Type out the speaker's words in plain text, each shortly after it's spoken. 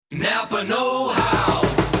Napa know-how.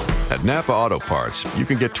 At Napa Auto Parts, you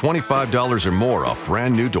can get $25 or more off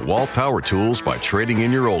brand new DeWalt power tools by trading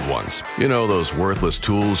in your old ones. You know, those worthless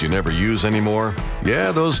tools you never use anymore?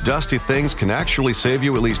 Yeah, those dusty things can actually save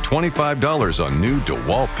you at least $25 on new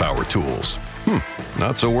DeWalt power tools.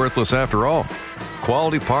 Not so worthless after all.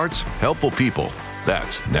 Quality parts, helpful people.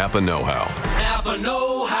 That's Napa know-how. Napa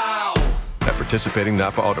know-how. At participating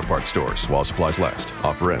Napa Auto Parts stores while supplies last.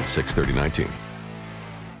 Offer ends 6/30/19.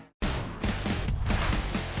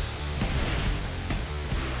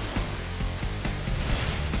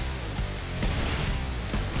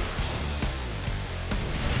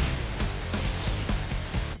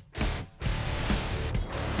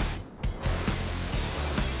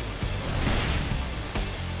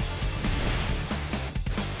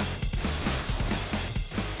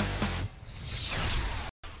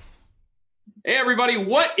 Hey, everybody,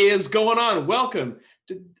 what is going on? Welcome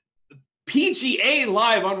to PGA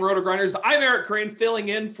Live on RotoGrinders. I'm Eric Crane, filling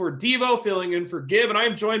in for Devo, filling in for Gib, and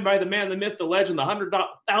I'm joined by the man, the myth, the legend, the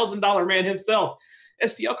 $100,000 man himself,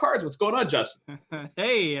 STL Cards. What's going on, Justin?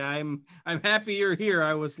 Hey, I'm happy you're here.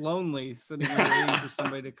 I was lonely sitting there waiting for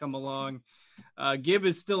somebody to come along. Gib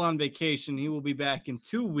is still on vacation. He will be back in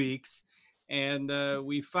 2 weeks. And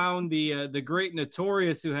we found the great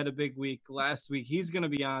Notorious, who had a big week last week. He's going to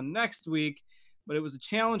be on next week, but it was a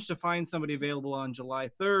challenge to find somebody available on July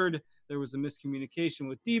 3rd. There was a miscommunication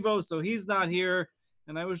with Devo, so he's not here.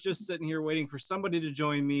 And I was just sitting here waiting for somebody to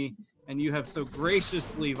join me, and you have so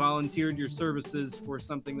graciously volunteered your services for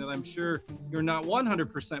something that I'm sure you're not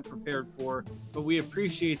 100% prepared for, but we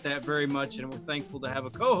appreciate that very much, and we're thankful to have a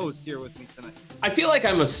co-host here with me tonight. I feel like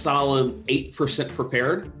I'm a solid 8%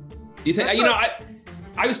 prepared. You think?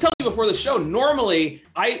 I was telling you before the show, normally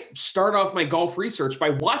I start off my golf research by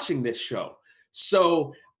watching this show.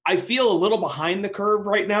 So I feel a little behind the curve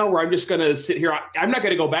right now where I'm just going to sit here. I'm not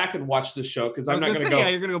going to go back and watch this show because I'm not going to go. Yeah,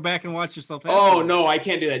 you're going to go back and watch yourself. Oh, no, I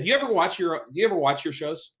can't do that. Do you ever watch your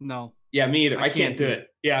shows? No. Yeah, me either. I can't do it.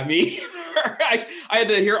 Yeah, me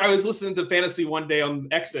either. I was listening to Fantasy one day on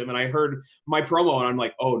XM and I heard my promo and I'm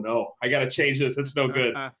like, oh no, I got to change this. It's no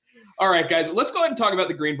good. All right, guys, let's go ahead and talk about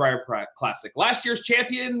the Greenbrier Classic. Last year's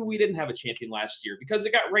champion, we didn't have a champion last year because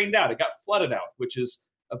it got rained out. It got flooded out, which is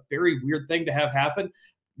a very weird thing to have happen.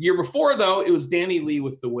 The year before, though, it was Danny Lee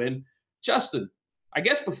with the win. Justin, I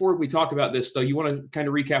guess before we talk about this, though, you want to kind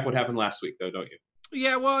of recap what happened last week, though, don't you?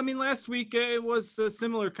 Yeah, well, I mean, last week it was a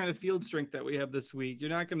similar kind of field strength that we have this week. You're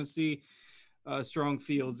not going to see strong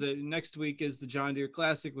fields. Next week is the John Deere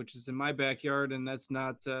Classic, which is in my backyard, and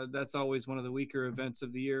that's always one of the weaker events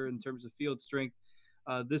of the year in terms of field strength.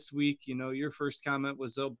 This week, your first comment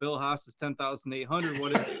was, "Oh, Bill Haas is 10,800.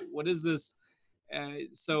 What is this?"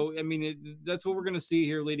 So, I mean, that's what we're going to see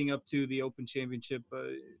here leading up to the Open Championship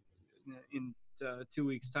in 2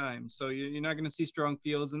 weeks' time. So you're not going to see strong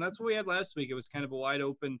fields, and that's what we had last week. It was kind of a wide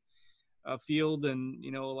open field, and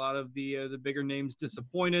a lot of the bigger names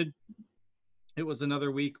disappointed. It was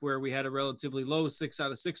another week where we had a relatively low 6 out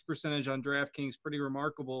of 6 percentage on DraftKings, pretty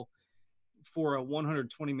remarkable for a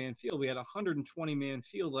 120-man field. We had a 120-man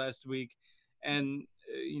field last week, and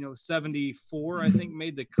 74 I think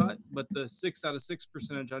made the cut, but the 6 out of 6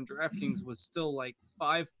 percentage on DraftKings was still like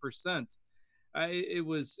 5%. It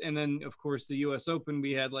was, and then of course the U.S. Open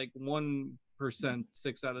we had like 1%,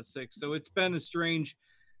 6 out of 6. So it's been a strange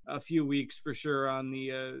few weeks for sure. On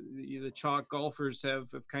the chalk golfers have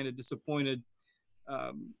kind of disappointed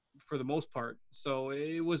for the most part. So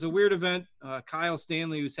it was a weird event. Kyle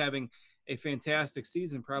Stanley, who's having a fantastic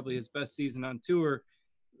season, probably his best season on tour.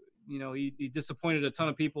 He disappointed a ton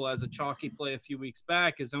of people as a chalky play a few weeks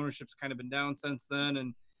back. His ownership's kind of been down since then,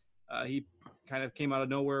 and he kind of came out of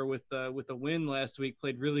nowhere with a win last week.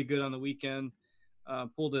 Played really good on the weekend.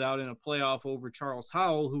 Pulled it out in a playoff over Charles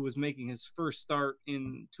Howell, who was making his first start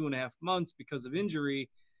in 2.5 months because of injury.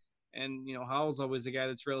 And, Howell's always a guy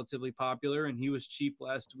that's relatively popular, and he was cheap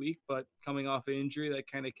last week, but coming off an injury that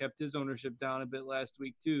kind of kept his ownership down a bit last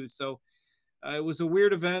week too. So it was a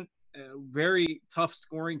weird event, very tough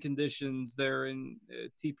scoring conditions there in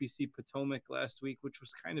TPC Potomac last week, which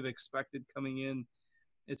was kind of expected coming in.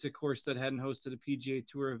 It's a course that hadn't hosted a PGA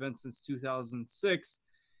Tour event since 2006.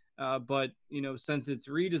 But, since its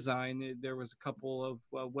redesign, there was a couple of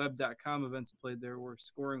web.com events played there where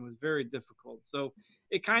scoring was very difficult. So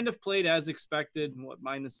it kind of played as expected.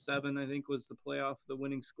 -7, I think, was the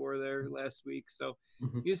winning score there last week. So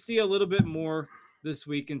you see a little bit more this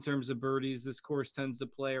week in terms of birdies. This course tends to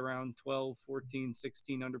play around 12, 14,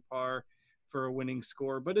 16 under par for a winning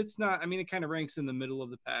score. But it's not, it kind of ranks in the middle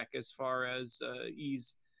of the pack as far as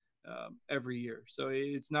ease every year. So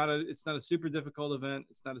it's not a super difficult event.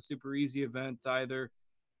 It's not a super easy event either.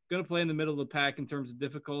 going to play in the middle of the pack in terms of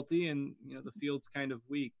difficulty, and the field's kind of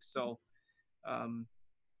weak. So,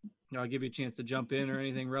 I'll give you a chance to jump in or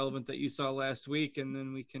anything relevant that you saw last week, and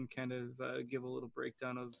then we can kind of give a little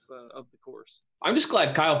breakdown of the course. I'm just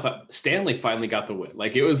glad Kyle Stanley finally got the win.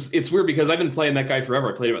 Like it's weird because I've been playing that guy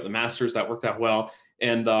forever. I played him at the Masters. That worked out well.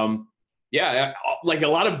 And like a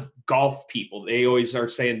lot of golf people, they always are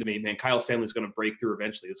saying to me, man, Kyle Stanley's going to break through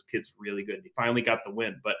eventually. This kid's really good. And he finally got the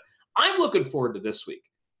win. But I'm looking forward to this week.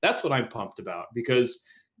 That's what I'm pumped about, because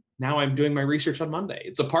now I'm doing my research on Monday.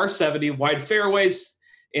 It's a par 70, wide fairways.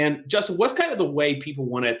 And Justin, what's kind of the way people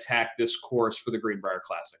want to attack this course for the Greenbrier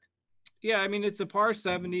Classic? Yeah, I mean, it's a par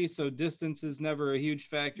 70, so distance is never a huge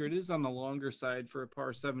factor. It is on the longer side for a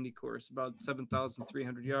par 70 course, about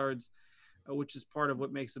 7,300 yards, which is part of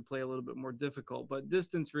what makes it play a little bit more difficult. But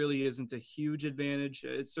distance really isn't a huge advantage.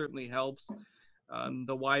 It certainly helps.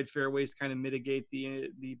 The wide fairways kind of mitigate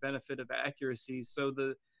the benefit of accuracy. So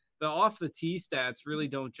the off the tee stats really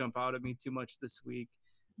don't jump out at me too much this week.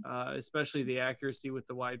 Especially the accuracy with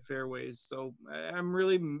the wide fairways. So I'm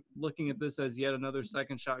really looking at this as yet another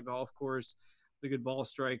second shot golf course. The good ball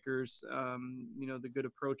strikers, the good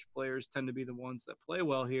approach players tend to be the ones that play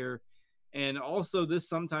well here. And also this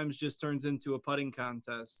sometimes just turns into a putting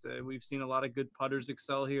contest. We've seen a lot of good putters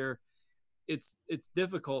excel here. It's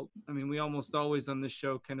difficult. I mean, we almost always on this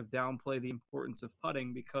show kind of downplay the importance of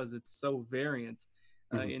putting because it's so variant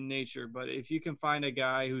in nature. But if you can find a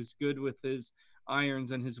guy who's good with his irons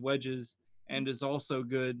and his wedges and is also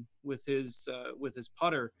good with his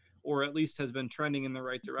putter, or at least has been trending in the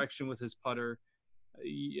right direction with his putter,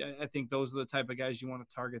 I think those are the type of guys you want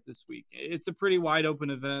to target this week. It's a pretty wide open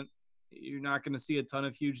event. You're not going to see a ton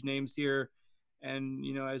of huge names here. And,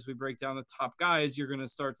 as we break down the top guys, you're going to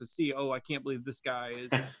start to see, I can't believe this guy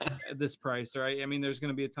is at this price, right? I mean, there's going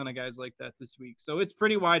to be a ton of guys like that this week. So it's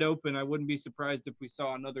pretty wide open. I wouldn't be surprised if we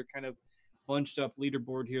saw another kind of bunched up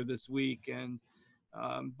leaderboard here this week. And,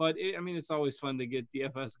 but it's always fun to get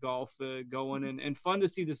DFS golf going and fun to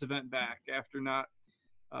see this event back after not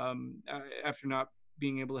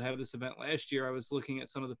being able to have this event last year. I was looking at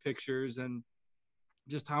some of the pictures and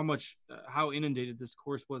just how inundated this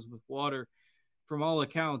course was with water. From all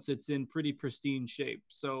accounts, it's in pretty pristine shape.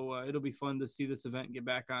 So it'll be fun to see this event get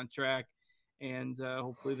back on track, and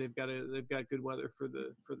hopefully they've got good weather for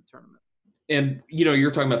the tournament. And,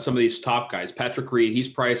 you're talking about some of these top guys. Patrick Reed,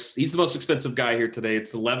 he's the most expensive guy here today.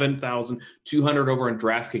 It's $11,200 over on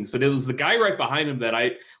DraftKings. But it was the guy right behind him that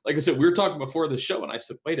like I said, we were talking before the show, and I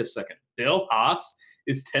said, wait a second, Bill Haas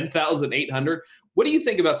is $10,800. What do you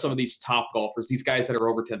think about some of these top golfers, these guys that are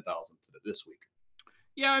over $10,000 this week?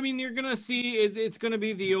 Yeah, I mean, you're going to see it's going to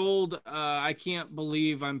be the old, I can't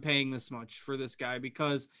believe I'm paying this much for this guy,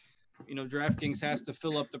 because DraftKings has to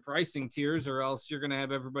fill up the pricing tiers, or else you're going to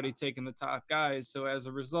have everybody taking the top guys. So as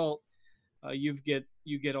a result, you get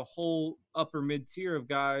a whole upper mid tier of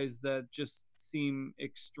guys that just seem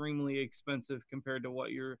extremely expensive compared to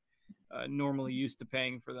what you're normally used to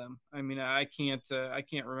paying for them. I mean, I can't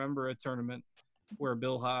remember a tournament where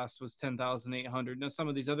Bill Haas was $10,800. Now some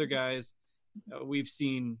of these other guys we've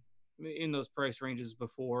seen in those price ranges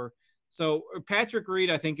before. So Patrick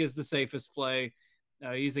Reed, I think, is the safest play.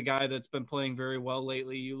 He's a guy that's been playing very well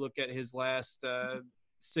lately. You look at his last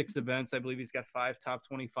 6 events, I believe he's got 5 top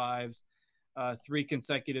 25s, 3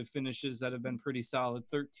 consecutive finishes that have been pretty solid.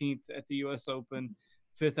 13th at the U.S. Open,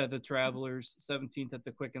 5th at the Travelers, 17th at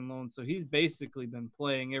the Quicken Loan. So he's basically been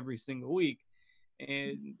playing every single week,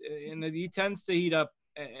 and he tends to heat up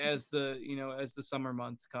as the summer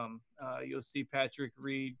months come. You'll see Patrick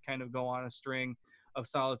Reed kind of go on a string of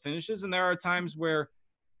solid finishes, and there are times where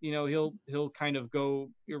he'll kind of go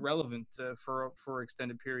irrelevant for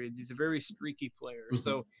extended periods. He's a very streaky player. Mm-hmm.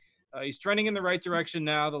 So he's trending in the right direction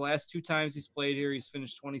now. The last 2 times he's played here, he's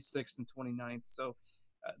finished 26th and 29th. So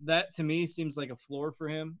that to me seems like a floor for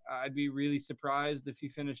him. I'd be really surprised if he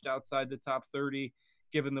finished outside the top 30,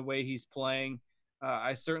 given the way he's playing.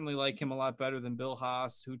 I certainly like him a lot better than Bill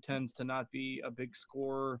Haas, who tends to not be a big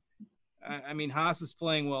scorer. I mean, Haas is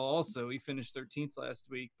playing well also. He finished 13th last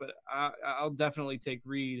week, but I'll definitely take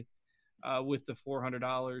Reed with the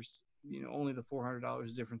 $400, only the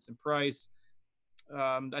 $400 difference in price.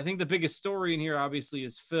 I think the biggest story in here, obviously,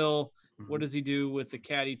 is Phil. Mm-hmm. What does he do with the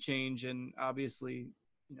caddy change? And obviously,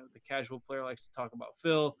 the casual player likes to talk about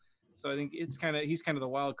Phil. So I think he's kind of the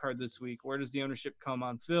wild card this week. Where does the ownership come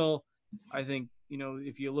on Phil? I think,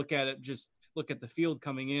 if you look at it, just look at the field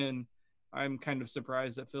coming in, I'm kind of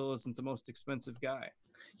surprised that Phil isn't the most expensive guy.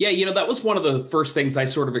 Yeah, that was one of the first things I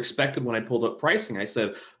sort of expected when I pulled up pricing. I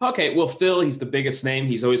said, okay, well, Phil, he's the biggest name.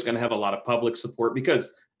 He's always going to have a lot of public support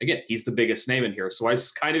because, again, he's the biggest name in here. So I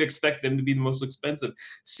kind of expect him to be the most expensive.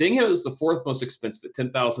 Seeing him as the fourth most expensive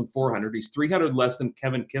at $10,400, he's 300 less than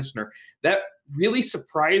Kevin Kisner. That really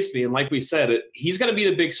surprised me. And like we said, he's going to be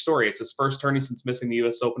the big story. It's his first tourney since missing the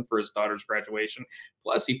U.S. Open for his daughter's graduation.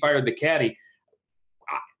 Plus, he fired the caddy.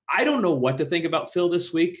 I don't know what to think about Phil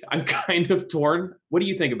this week. I'm kind of torn. What do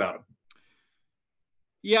you think about him?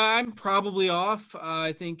 Yeah, I'm probably off.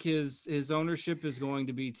 I think his ownership is going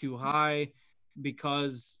to be too high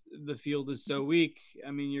because the field is so weak.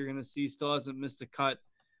 I mean, you're going to see still hasn't missed a cut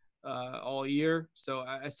all year. So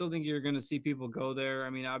I still think you're going to see people go there. I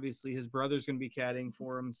mean, obviously his brother's going to be caddying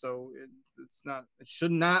for him. So it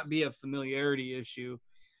should not be a familiarity issue.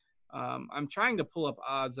 I'm trying to pull up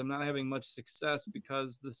odds. I'm not having much success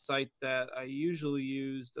because the site that I usually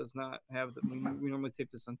use does not have them. We normally tape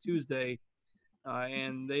this on Tuesday,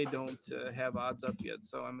 and they don't have odds up yet.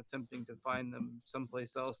 So I'm attempting to find them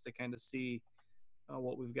someplace else to kind of see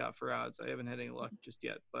what we've got for odds. I haven't had any luck just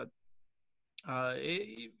yet, but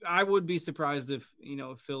I would be surprised if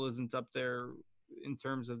Phil isn't up there in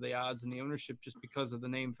terms of the odds and the ownership just because of the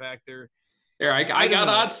name factor. There, I got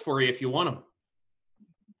odds for you if you want them.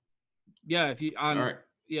 Yeah, if you on, all right.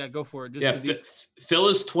 Yeah, go for it. Phil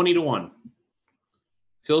is 20-1.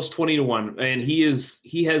 Phil's 20-1, and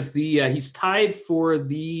he's tied for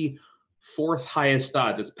the fourth highest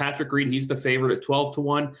odds. It's Patrick Reed. He's the favorite at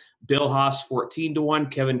 12-1. Bill Haas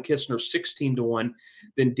 14-1. Kevin Kisner 16-1.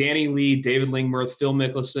 Then Danny Lee, David Lingmerth, Phil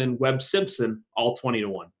Mickelson, Webb Simpson, all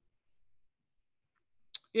 20-1.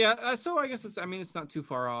 Yeah, so I guess it's not too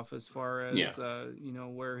far off as far as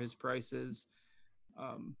where his price is.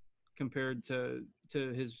 Compared to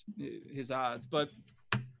his odds, but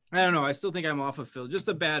I don't know. I still think I'm off of Phil. Just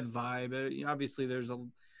a bad vibe. Obviously, there's going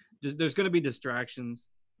to be distractions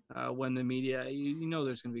when the media.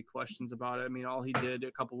 There's going to be questions about it. I mean, all he did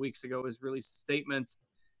a couple weeks ago is release a statement.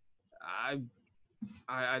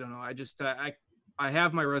 I don't know. I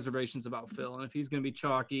have my reservations about Phil, and if he's going to be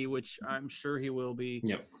chalky, which I'm sure he will be.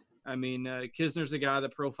 Yep. I mean, Kisner's a guy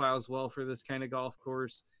that profiles well for this kind of golf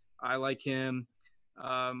course. I like him.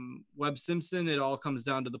 Webb Simpson, it all comes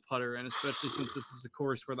down to the putter, and especially since this is a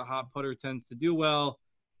course where the hot putter tends to do well,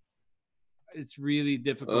 it's really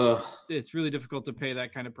difficult. It's really difficult to pay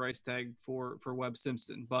that kind of price tag for Webb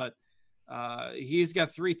Simpson, but he's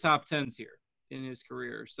got 3 top 10s here in his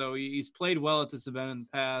career, so he's played well at this event in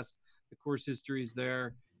the past. The course history is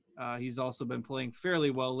there. He's also been playing fairly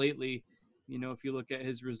well lately. If you look at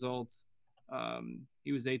his results,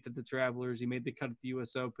 he was 8th at the Travelers. He made the cut at the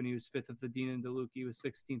U.S. Open. He was 5th at the Dean and DeLuca. He was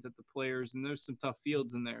 16th at the Players, and there's some tough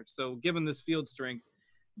fields in there. So given this field strength,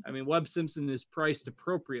 I mean, Webb Simpson is priced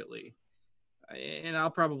appropriately, and I'll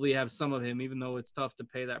probably have some of him, even though it's tough to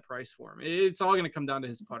pay that price for him. It's all going to come down to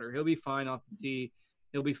his putter. He'll be fine off the tee.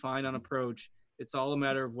 He'll be fine on approach. It's all a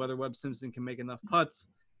matter of whether Webb Simpson can make enough putts,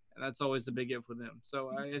 and that's always the big if with him.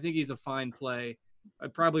 So I think he's a fine play.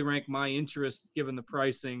 I'd probably rank my interest, given the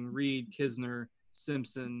pricing, Reed, Kisner,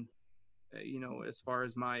 Simpson, as far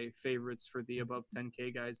as my favorites for the above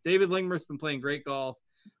 10K guys. David Lingmerth's been playing great golf,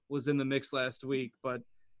 was in the mix last week, but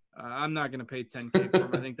I'm not going to pay 10K for him.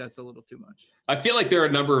 I think that's a little too much. I feel like there are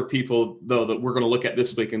a number of people, though, that we're going to look at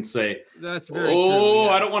this week and say, that's very true. Yeah.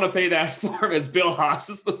 I don't want to pay that for him, as Bill Haas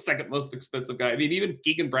is the second most expensive guy. I mean, even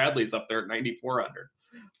Keegan Bradley's up there at 9,400.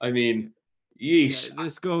 I mean, yeesh. Yeah,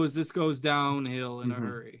 this goes downhill in a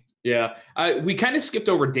hurry. Yeah. We kind of skipped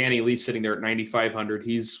over Danny Lee sitting there at 9,500.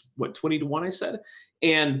 He's 20-1, I said.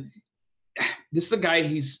 And this is a guy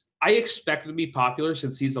I expect to be popular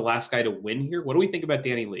since he's the last guy to win here. What do we think about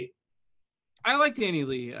Danny Lee? I like Danny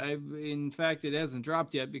Lee. In fact, it hasn't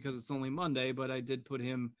dropped yet because it's only Monday, but I did put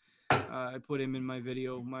him. I put him in my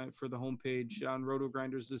video for the homepage on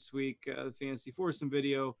RotoGrinders this week. The Fantasy Foursome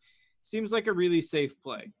video seems like a really safe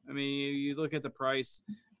play. I mean, you look at the price,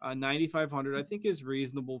 9,500. I think is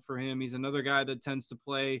reasonable for him. He's another guy that tends to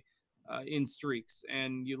play in streaks,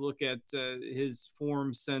 and you look at his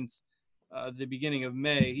form since the beginning of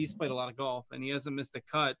May. He's played a lot of golf, and he hasn't missed a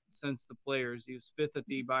cut since the Players. He was 5th at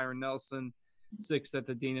the Byron Nelson, 6th at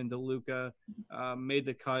the Dean and DeLuca, made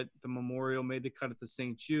the cut at the Memorial, made the cut at the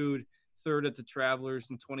St. Jude, 3rd at the Travelers,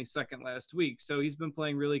 and 22nd last week. So he's been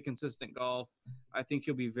playing really consistent golf. I think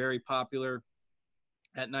he'll be very popular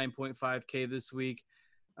at 9.5K this week.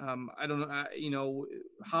 I don't know,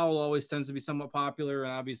 Howell always tends to be somewhat popular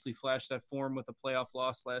and obviously flashed that form with a playoff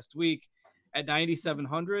loss last week. At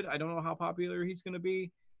 9,700, I don't know how popular he's going to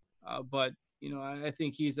be, but I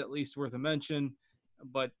think he's at least worth a mention.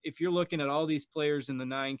 But if you're looking at all these players in the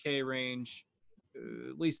 9K range,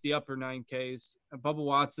 at least the upper 9Ks. Bubba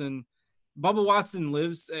Watson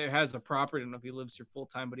has a property. I don't know if he lives here full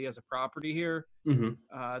time, but he has a property here.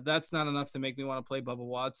 That's not enough to make me want to play Bubba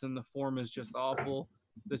Watson. The form is just awful.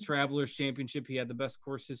 The Travelers Championship, he had the best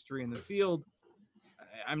course history in the field.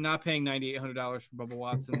 I'm not paying $9,800 for Bubba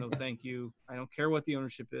Watson. No, thank you. I don't care what the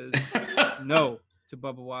ownership is. No to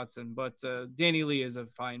Bubba Watson. But Danny Lee is a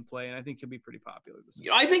fine play, and I think he'll be pretty popular this week.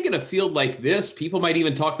 I think in a field like this, people might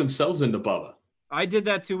even talk themselves into Bubba. I did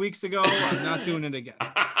that 2 weeks ago. I'm not doing it again.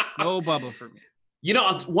 No Bubba for me. You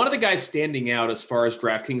know, one of the guys standing out as far as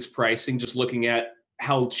DraftKings pricing, just looking at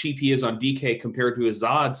how cheap he is on DK compared to his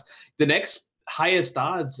odds, the next highest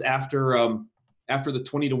odds after the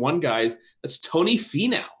 20-1 guys, that's Tony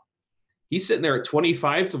Finau. He's sitting there at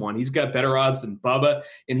 25-1. He's got better odds than Bubba,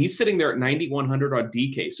 and he's sitting there at 9,100 on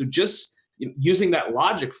DK. So just using that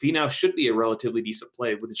logic, Finau should be a relatively decent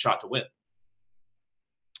play with a shot to win.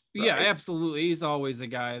 Right? Yeah, absolutely. He's always a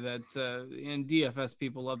guy that in DFS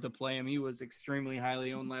people love to play him. He was extremely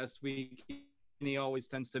highly owned last week, and he always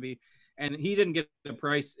tends to be. And he didn't get a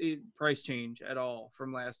price change at all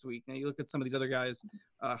from last week. Now you look at some of these other guys.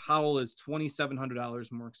 Howell is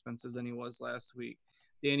 $2,700 more expensive than he was last week.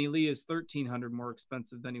 Danny Lee is $1,300 more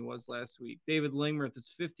expensive than he was last week. David Lingmerth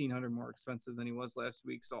is $1,500 more expensive than he was last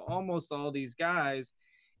week. So almost all these guys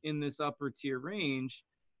in this upper tier range,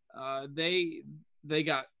 they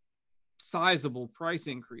got sizable price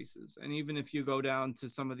increases. And even if you go down to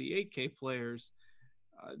some of the 8K players,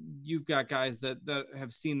 you've got guys that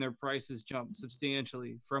have seen their prices jump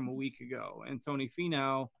substantially from a week ago. And Tony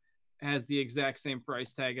Finau has the exact same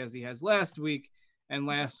price tag as he has last week. And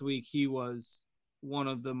last week he was one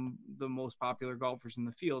of the most popular golfers in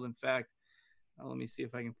the field. In fact, let me see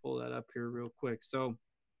if I can pull that up here real quick. So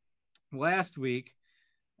last week,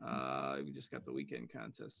 we just got the weekend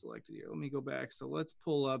contest selected here. Let me go back. So let's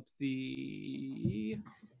pull up the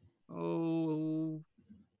 $8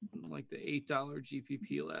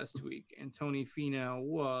 GPP last week. And Tony Finau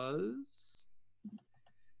was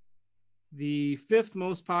the 5th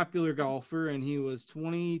most popular golfer, and he was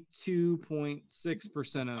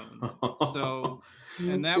 22.6% owned. So,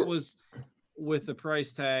 and that was with the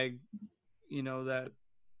price tag, that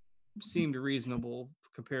seemed reasonable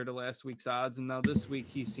compared to last week's odds. And now this week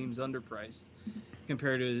he seems underpriced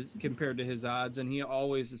compared to his odds, and he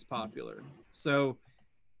always is popular. So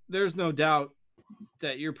there's no doubt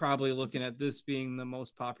that you're probably looking at this being the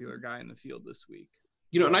most popular guy in the field this week.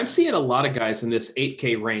 And I'm seeing a lot of guys in this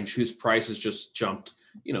 8K range whose prices just jumped,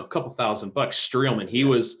 a couple $1,000. Streelman, he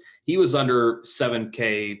was under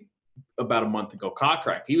 7K about a month ago.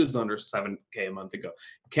 Kokrak, he was under 7K a month ago.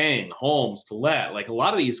 Kang, Holmes, Tillett, like a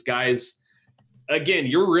lot of these guys, again,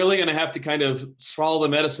 you're really going to have to kind of swallow the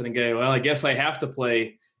medicine and go, well, I guess I have to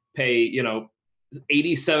pay,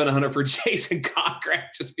 $8,700 for Jason Kokrak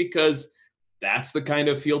just because that's the kind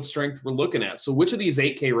of field strength we're looking at. So which of these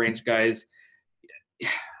 8K range guys,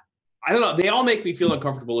 I don't know. They all make me feel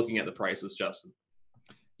uncomfortable looking at the prices, Justin.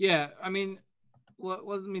 Yeah, I mean,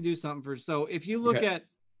 let me do something first. So if you look at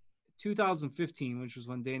 2015, which was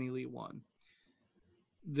when Danny Lee won,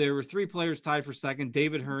 there were 3 players tied for second: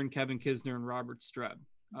 David Hearn, Kevin Kisner, and Robert Streb.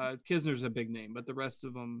 Kisner's a big name, but the rest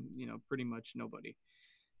of them, pretty much nobody.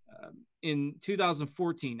 In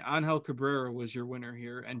 2014, Angel Cabrera was your winner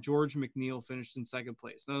here, and George McNeil finished in second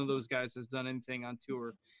place. None of those guys has done anything on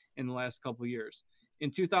tour in the last couple of years. In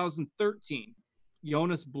 2013,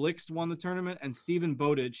 Jonas Blixt won the tournament, and Stephen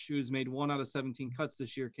Bowditch, who's made 1 out of 17 cuts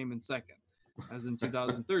this year, came in second, as in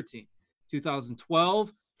 2013.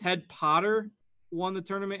 2012, Ted Potter won the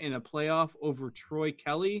tournament in a playoff over Troy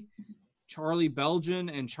Kelly. Charlie Belgian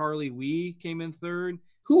and Charlie Wee came in third.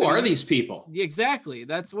 Who are these people? Exactly.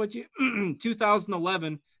 That's what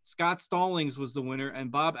 2011, Scott Stallings was the winner,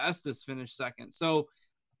 and Bob Estes finished second. So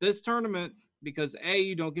this tournament, because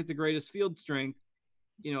you don't get the greatest field strength,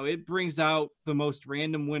 it brings out the most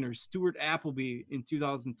random winners. Stuart Appleby in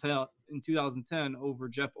 2010 over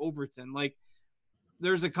Jeff Overton. Like,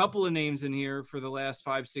 there's a couple of names in here for the last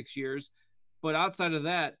 5-6 years, but outside of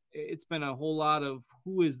that, it's been a whole lot of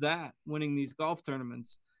who is that winning these golf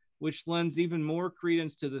tournaments, which lends even more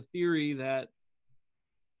credence to the theory that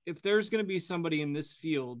if there's going to be somebody in this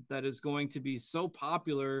field that is going to be so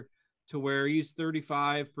popular to where he's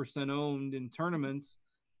 35% owned in tournaments,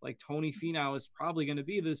 like Tony Finau is probably going to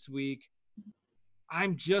be this week,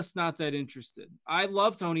 I'm just not that interested. I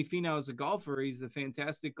love Tony Finau as a golfer. He's a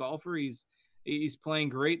fantastic golfer. He's playing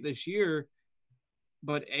great this year,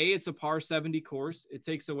 but it's a par 70 course. It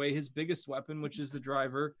takes away his biggest weapon, which is the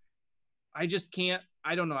driver. I just can't.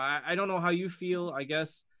 I don't know. I don't know how you feel, I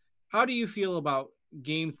guess. How do you feel about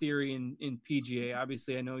game theory in PGA?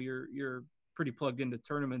 Obviously, I know you're pretty plugged into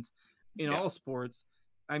tournaments in all sports.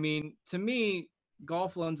 I mean, to me,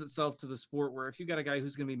 golf lends itself to the sport where if you got a guy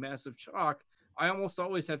who's going to be massive chalk, I almost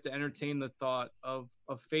always have to entertain the thought of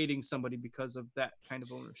fading somebody because of that kind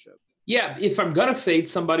of ownership. Yeah, if I'm going to fade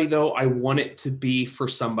somebody, though, I want it to be for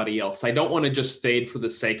somebody else. I don't want to just fade for the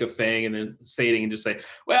sake of fading and then fading and just say,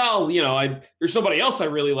 well, there's somebody else I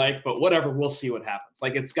really like, but whatever, we'll see what happens.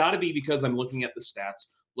 Like, it's got to be because I'm looking at the stats,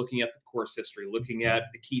 looking at the course history, looking at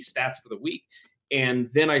the key stats for the week. And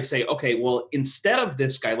then I say, okay, well, instead of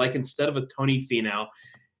this guy, like instead of a Tony Finau,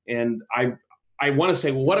 and I want to say,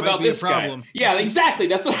 well, what about this guy? Yeah, exactly.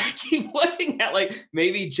 That's what I keep looking at. Like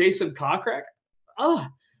maybe Jason Kokrak.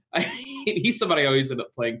 He's somebody I always end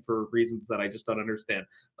up playing for reasons that I just don't understand.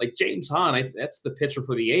 Like James Hahn, that's the pitcher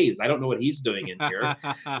for the A's. I don't know what he's doing in here.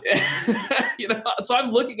 So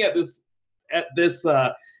I'm looking at this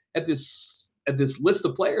list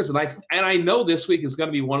of players, and I know this week is going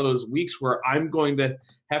to be one of those weeks where I'm going to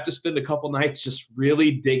have to spend a couple nights just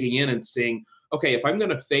really digging in and seeing, okay, if I'm going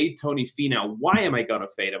to fade Tony Finau, why am I going to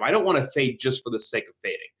fade him? I don't want to fade just for the sake of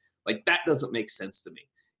fading. Like that doesn't make sense to me.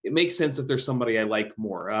 It makes sense if there's somebody I like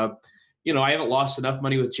more. I haven't lost enough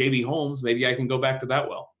money with JB Holmes. Maybe I can go back to that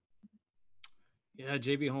well. Yeah,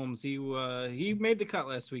 JB Holmes, he made the cut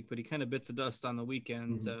last week, but he kind of bit the dust on the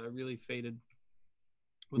weekend, really faded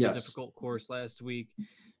with a difficult course last week.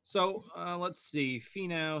 So let's see.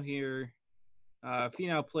 Finau here.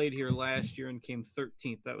 Finau played here last year and came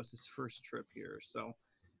 13th. That was his first trip here. So,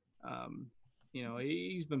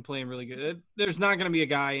 he's been playing really good. There's not going to be a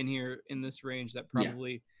guy in here in this range that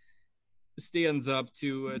probably stands up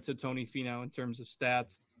to Tony Finau in terms of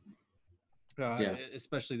stats,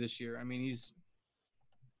 especially this year. I mean,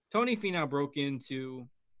 Tony Finau broke into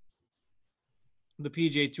the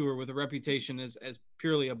PGA Tour with a reputation as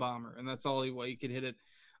purely a bomber, and that's all he could hit it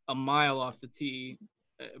a mile off the tee,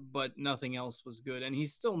 but nothing else was good. And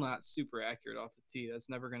he's still not super accurate off the tee. That's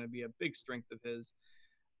never going to be a big strength of his.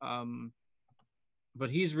 But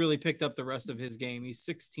he's really picked up the rest of his game. He's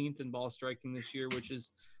 16th in ball striking this year, which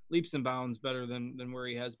is leaps and bounds better than where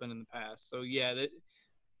he has been in the past. So yeah,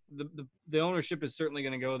 the ownership is certainly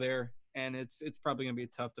going to go there, and it's probably going to be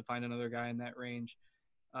tough to find another guy in that range.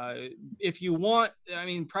 If you want, I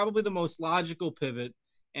mean, probably the most logical pivot,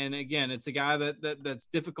 and again, it's a guy that's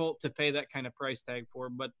difficult to pay that kind of price tag for,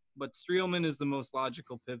 but Streelman is the most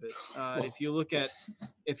logical pivot. If you look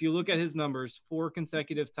at his numbers, 4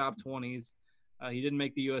 consecutive top 20s. He didn't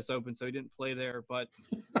make the U.S. Open, so he didn't play there, but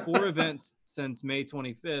 4 events since May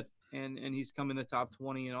 25th, and he's come in the top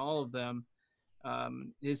 20 in all of them.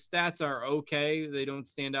 His stats are okay. They don't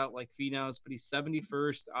stand out like Finau's, but he's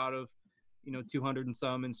 71st out of 200 and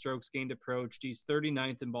some in strokes gained approached. He's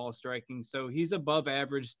 39th in ball striking, so he's above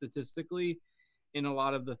average statistically in a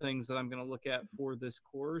lot of the things that I'm going to look at for this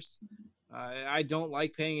course. I don't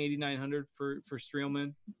like paying $8,900 for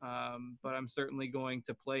Streelman, but I'm certainly going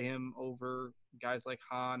to play him over guys like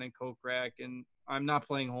Hahn and Kokrak, and I'm not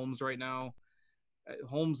playing Holmes right now.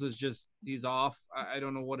 Holmes is just – he's off. I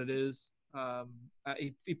don't know what it is.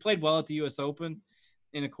 He played well at the U.S. Open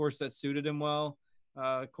in a course that suited him well,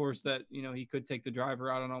 a course that, he could take the driver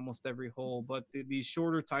out on almost every hole. But these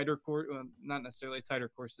shorter, tighter course, not necessarily a tighter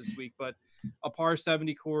course this week, but a par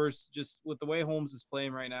 70 course, just with the way Holmes is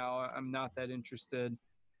playing right now, I'm not that interested.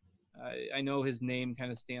 I know his name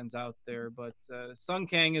kind of stands out there, but Sung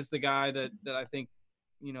Kang is the guy that I think,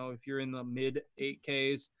 if you're in the mid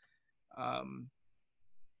 8Ks,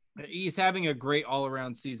 he's having a great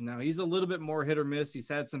all-around season now. He's a little bit more hit or miss. He's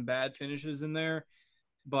had some bad finishes in there,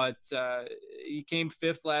 but he came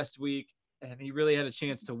 5th last week, and he really had a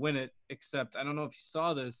chance to win it, except I don't know if you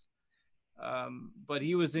saw this, but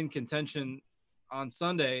he was in contention on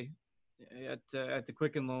Sunday at the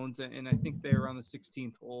Quicken Loans, and I think they were on the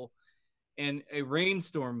 16th hole, and a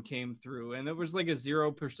rainstorm came through, and there was like a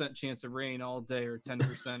 0% chance of rain all day, or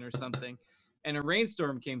 10% or something. And a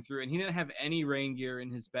rainstorm came through, and he didn't have any rain gear in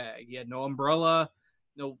his bag. He had no umbrella,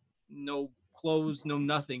 no clothes, no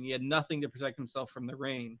nothing. He had nothing to protect himself from the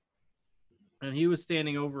rain. And he was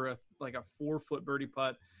standing over a 4-foot birdie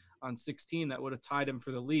putt on 16 that would have tied him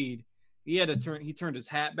for the lead. He turned his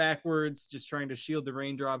hat backwards, just trying to shield the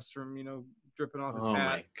raindrops from, dripping off his hat. Oh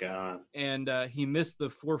my God. And he missed the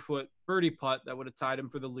 4-foot birdie putt that would have tied him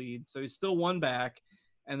for the lead. So he still won back.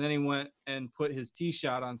 And then he went and put his tee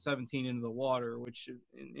shot on 17 into the water, which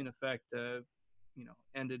in effect,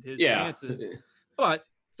 ended his chances. But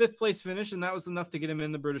 5th place finish, and that was enough to get him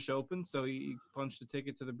in the British Open. So he punched a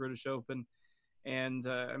ticket to the British Open. And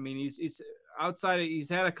he's outside. He's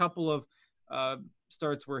had a couple of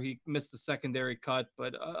starts where he missed the secondary cut.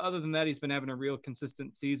 But other than that, he's been having a real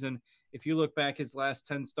consistent season. If you look back his last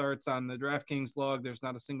 10 starts on the DraftKings log, there's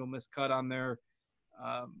not a single missed cut on there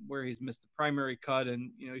where he's missed the primary cut.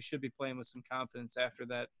 And, he should be playing with some confidence after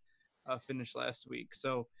that finish last week.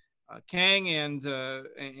 So Kang and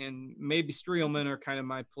maybe Streelman are kind of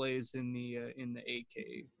my plays in the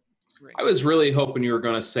 8K range. I was really hoping you were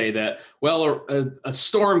going to say that, well, a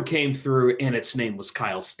storm came through and its name was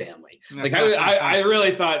Kyle Stanley. Like I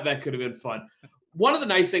really thought that could have been fun. One of the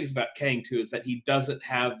nice things about Kang, too, is that he doesn't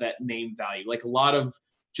have that name value. Like a lot of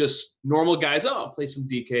just normal guys, I'll play some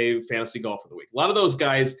DK fantasy golf for the week. A lot of those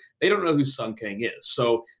guys, they don't know who Sung Kang is.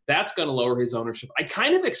 So that's going to lower his ownership. I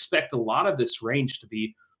kind of expect a lot of this range to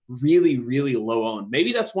be really, really low owned.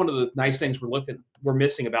 Maybe that's one of the nice things we're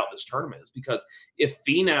missing about this tournament, is because if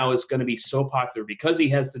Finau is going to be so popular because he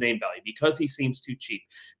has the name value, because he seems too cheap,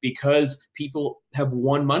 because people have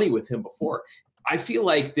won money with him before, I feel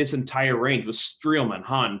like this entire range with Streelman,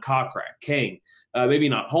 Hahn, Kokrak, Kang, maybe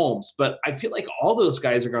not Holmes, but I feel like all those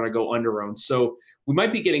guys are going to go under owned. So we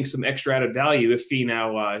might be getting some extra added value if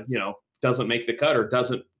Finau, doesn't make the cut or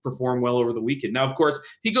doesn't perform well over the weekend. Now, of course,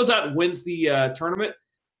 if he goes out and wins the tournament,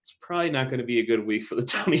 it's probably not going to be a good week for the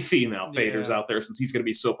Tony Finau faders out there, since he's going to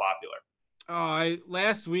be so popular.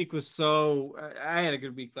 Last week was I had a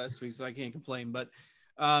good week last week, so I can't complain, but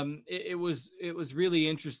it was really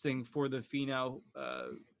interesting for the Finau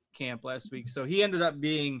camp last week. So he ended up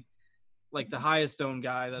being like the highest owned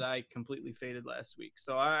guy that I completely faded last week.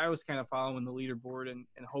 So I was kind of following the leaderboard and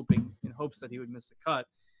hoping in hopes that he would miss the cut.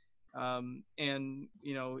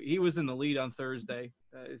 He was in the lead on Thursday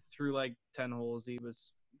through like 10 holes. He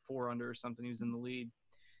was 4 under or something. He was in the lead,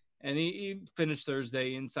 and he finished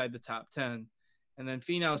Thursday inside the top 10. And then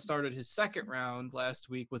Finau started his second round last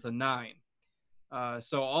week with a 9.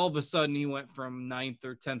 So all of a sudden he went from 9th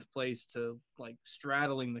or 10th place to like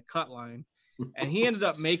straddling the cut line. And he ended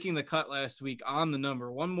up making the cut last week on the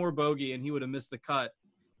number. One more bogey and he would have missed the cut.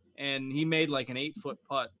 And he made like an 8-foot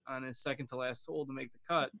putt on his second to last hole to make the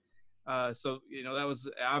cut. So that was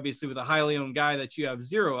obviously with a highly owned guy that you have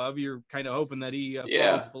 0 of. You're kind of hoping that he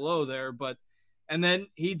falls below there. And then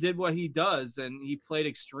he did what he does, and he played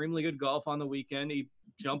extremely good golf on the weekend. He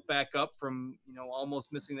jumped back up from,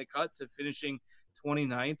 almost missing the cut to finishing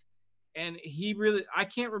 29th. And I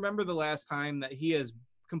can't remember the last time that he has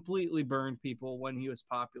completely burned people when he was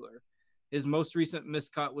popular. His most recent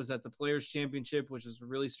miscut was at the Players Championship, which is a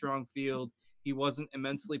really strong field. He wasn't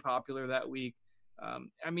immensely popular that week.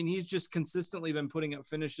 He's just consistently been putting up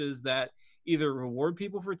finishes that either reward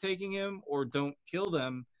people for taking him or don't kill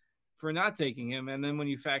them for not taking him. And then when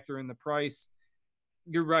you factor in the price,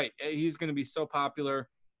 you're right. He's going to be so popular,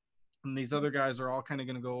 and these other guys are all kind of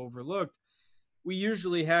going to go overlooked. We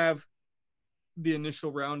usually have the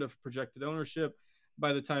initial round of projected ownership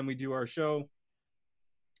by the time we do our show,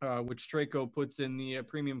 which Traco puts in the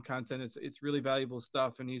premium content. It's really valuable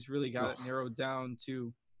stuff, and he's really got it narrowed down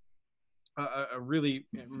to a really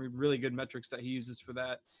good metrics that he uses for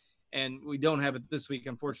that. And we don't have it this week,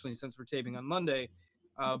 unfortunately, since we're taping on Monday.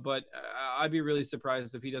 But I'd be really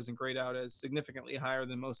surprised if he doesn't grade out as significantly higher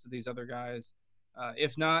than most of these other guys.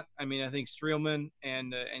 If not, I think Streelman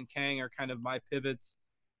and Kang are kind of my pivots.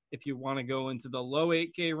 If you want to go into the low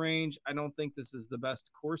 8K range, I don't think this is the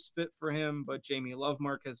best course fit for him, but Jamie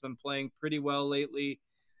Lovemark has been playing pretty well lately.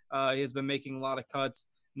 He has been making a lot of cuts.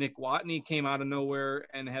 Nick Watney came out of nowhere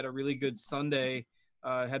and had a really good Sunday.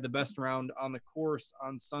 Had the best round on the course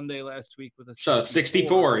on Sunday last week with a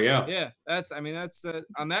 64. Yeah, that's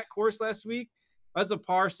on that course last week. That's a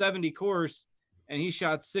par 70 course, and he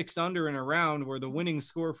shot 6 under in a round where the winning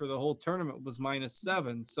score for the whole tournament was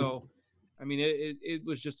 -7. So, it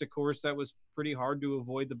was just a course that was pretty hard to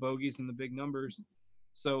avoid the bogeys and the big numbers.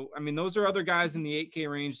 So, those are other guys in the 8K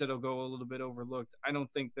range that'll go a little bit overlooked. I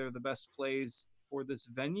don't think they're the best plays for this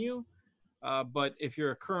venue. But if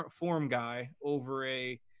you're a current form guy over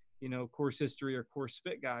a, course history or course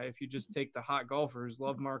fit guy, if you just take the hot golfers,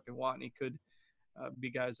 Lovemark and Watney could be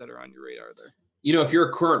guys that are on your radar there. If you're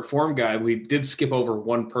a current form guy, we did skip over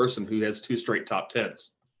one person who has 2 straight top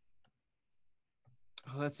 10s.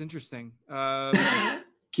 Oh, that's interesting.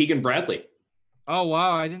 Keegan Bradley. Oh,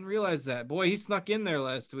 wow. I didn't realize that. Boy, he snuck in there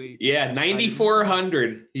last week. Yeah,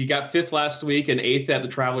 9,400. He got 5th last week and 8th at the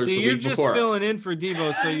Travelers the week before. You're just filling in for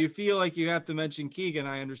Devo, so you feel like you have to mention Keegan.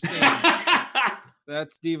 I understand.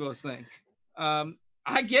 That's Devo's thing.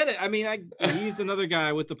 I get it. He's another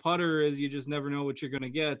guy with the putter, is you just never know what you're going to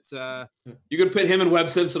get. You could put him and Webb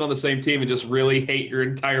Simpson on the same team and just really hate your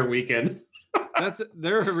entire weekend.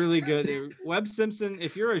 They're really good. Webb Simpson,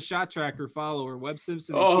 if you're a shot tracker follower, Webb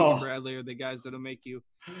Simpson and Oh. Keegan Bradley are the guys that'll make you.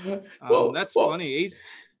 Well, That's funny.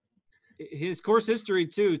 His course history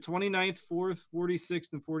too, 29th, 4th,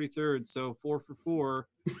 46th, and 43rd. So 4 for 4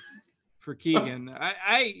 for Keegan.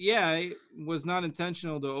 I was not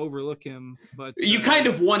intentional to overlook him, but you kind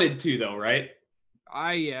of wanted to though, right?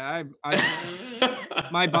 I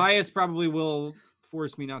my bias probably will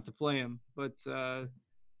force me not to play him, but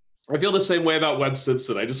I feel the same way about Webb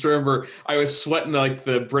Simpson. I just remember I was sweating like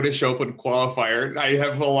the British Open qualifier. I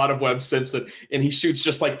have a lot of Webb Simpson, and he shoots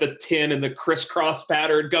just like the 10 and the crisscross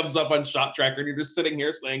pattern comes up on Shot Tracker, and you're just sitting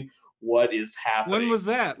here saying, "What is happening?" When was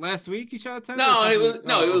that? Last week he shot a 10? No,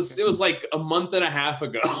 it was like a month and a half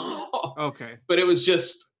ago. Okay, but it was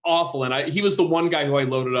just awful, and he was the one guy who I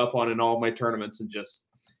loaded up on in all my tournaments, and just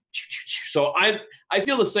so I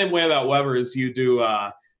feel the same way about Weber as you do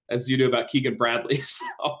about Keegan Bradley. So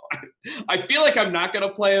I feel like I'm not going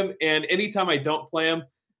to play him, and anytime I don't play him,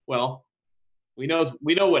 well, we know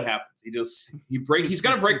what happens. He's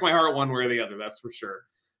going to break my heart one way or the other. That's for sure.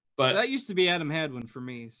 But that used to be Adam Hadwin for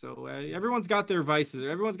me. So everyone's got their vices.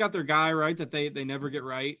 Everyone's got their guy, right, that they never get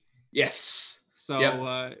right. Yes. So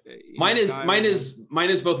yep. Mine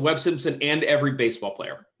is both Webb Simpson and every baseball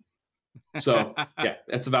player. So yeah,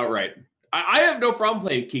 that's about right. I have no problem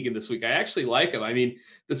playing Keegan this week. I actually like him. I mean,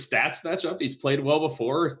 the stats match up. He's played well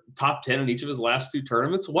before, top 10 in each of his last 2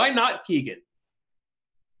 tournaments. Why not Keegan?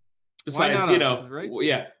 Besides, right?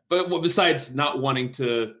 Yeah. But besides not wanting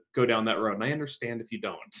to go down that road, and I understand if you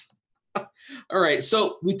don't. All right.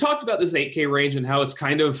 So we talked about this 8K range and how it's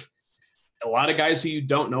kind of a lot of guys who you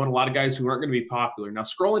don't know and a lot of guys who aren't going to be popular. Now,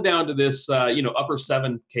 scrolling down to this, upper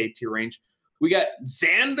 7K tier range, we got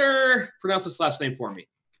Xander. Pronounce this last name for me.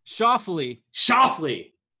 Schauffele.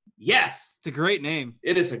 Yes. It's a great name.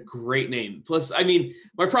 It is a great name. Plus, I mean,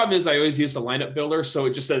 my problem is I always use the lineup builder, so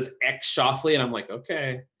it just says X Schauffele, and I'm like,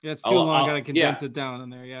 okay. Yeah, it's too long. Got to condense it down in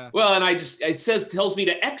there, yeah. Well, and tells me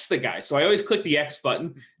to X the guy, so I always click the X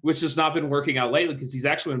button, which has not been working out lately because he's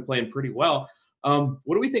actually been playing pretty well.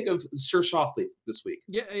 What do we think of Sir Schauffele this week?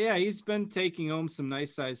 Yeah, he's been taking home some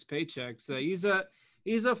nice sized paychecks.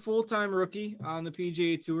 He's a full-time rookie on the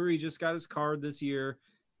PGA Tour. He just got his card this year.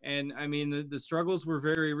 And I mean, the struggles were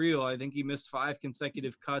very real. I think he missed 5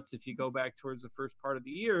 consecutive cuts if you go back towards the first part of the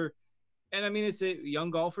year. And I mean, it's young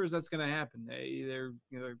golfers, that's going to happen. They either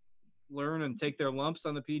learn and take their lumps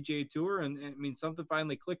on the PGA Tour. And I mean, something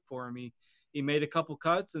finally clicked for him. He made a couple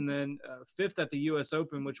cuts and then 5th at the U.S.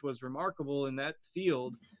 Open, which was remarkable in that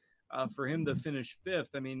field for him to finish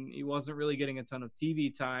 5th. I mean, he wasn't really getting a ton of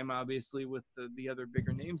TV time, obviously, with the other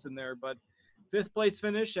bigger names in there, but 5th place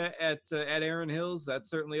finish at Aaron Hills, that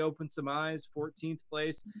certainly opened some eyes. 14th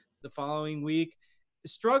place the following week.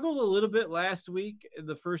 Struggled a little bit last week in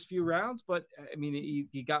the first few rounds, but I mean,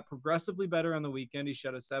 he got progressively better on the weekend. He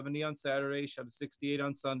shot a 70 on Saturday, shot a 68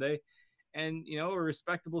 on Sunday, and, a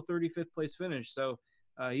respectable 35th place finish. So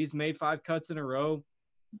he's made 5 cuts in a row.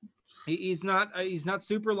 He's not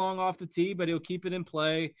super long off the tee, but he'll keep it in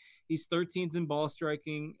play. He's 13th in ball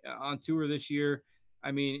striking on tour this year.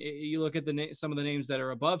 I mean, you look at some of the names that are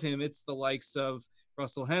above him, it's the likes of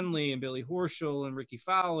Russell Henley and Billy Horschel and Ricky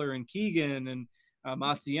Fowler and Keegan and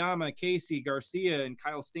Matsuyama, Casey, Garcia, and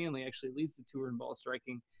Kyle Stanley actually leads the tour in ball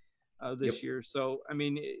striking this year. So, I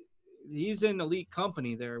mean, he's in elite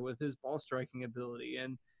company there with his ball striking ability.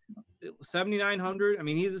 And 7,900, I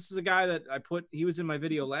mean, this is a guy that he was in my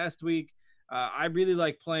video last week. I really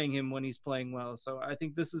like playing him when he's playing well. So I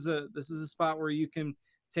think this is a spot where you can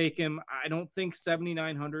take him. I don't think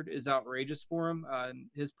 7,900 is outrageous for him.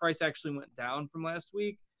 His price actually went down from last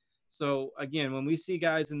week. So again, when we see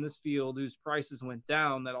guys in this field whose prices went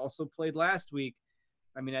down that also played last week,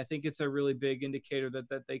 I mean, I think it's a really big indicator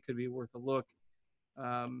that they could be worth a look.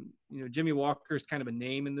 Jimmy Walker is kind of a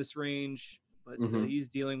name in this range, but he's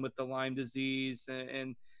dealing with the Lyme disease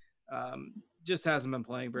and just hasn't been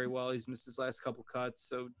playing very well. He's missed his last couple cuts.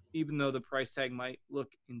 So even though the price tag might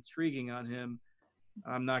look intriguing on him,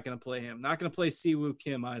 I'm not going to play him. Not going to play Siwoo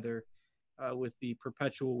Kim either with the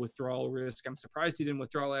perpetual withdrawal risk. I'm surprised he didn't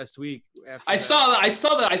withdraw last week. I saw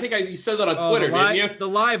that. I think you said that on Twitter, didn't you? The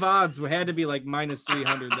live odds had to be like minus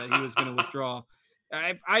 300 that he was going to withdraw.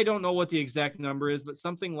 I don't know what the exact number is, but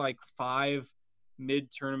something like 5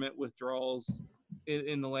 mid-tournament withdrawals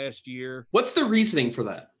in the last year. What's the reasoning for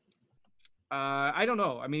that? I don't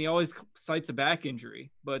know. I mean, he always cites a back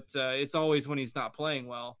injury, but it's always when he's not playing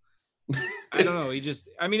well. I don't know.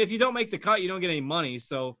 If you don't make the cut, you don't get any money.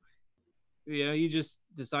 So, he just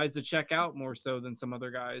decides to check out more so than some other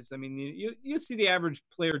guys. I mean, you see the average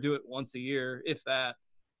player do it once a year, if that.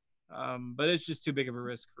 But it's just too big of a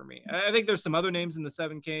risk for me. I think there's some other names in the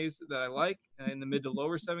 7Ks that I like in the mid to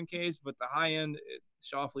lower 7Ks, but the high end,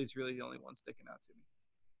 Schauffele's really the only one sticking out to me.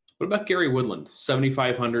 What about Gary Woodland,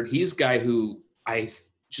 7,500? He's a guy who I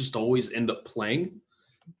just always end up playing.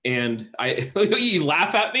 And you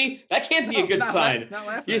laugh at me? That can't be a good sign. Not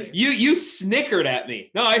laughing at You snickered at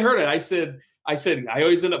me. No, I heard it. I said I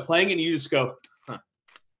always end up playing, and you just go, huh.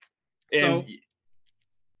 And so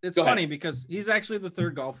it's funny because he's actually the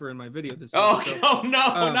third golfer in my video this week. Oh,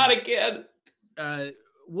 no, not again.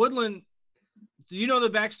 Woodland, do you know the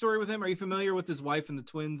backstory with him? Are you familiar with his wife and the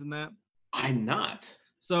twins and that? I'm not.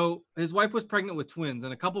 So his wife was pregnant with twins,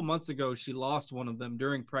 and a couple months ago, she lost one of them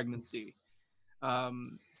during pregnancy.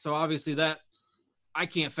 So obviously I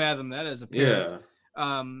can't fathom that as a parent.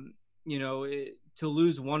 Yeah. To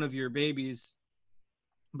lose one of your babies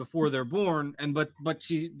before they're born, but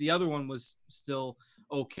the other one was still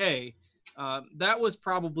okay. That was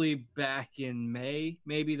probably back in May,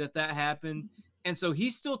 maybe that happened. And so he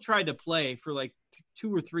still tried to play for like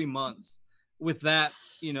 2 or 3 months with that,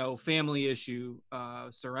 family issue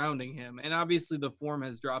surrounding him. And obviously the form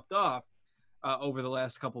has dropped off over the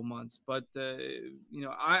last couple months, but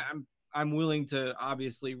I'm willing to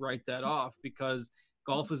obviously write that off because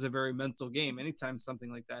golf is a very mental game. Anytime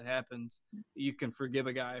something like that happens, you can forgive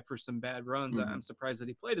a guy for some bad runs. Mm-hmm. I'm surprised that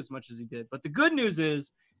he played as much as he did. But the good news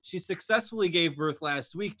is she successfully gave birth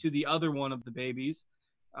last week to the other one of the babies.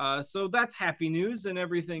 So that's happy news, and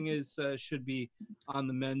everything is should be on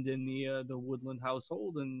the mend in the Woodland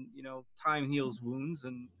household. And time heals wounds,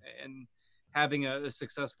 and having a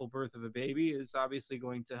successful birth of a baby is obviously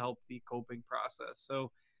going to help the coping process.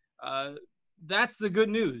 So that's the good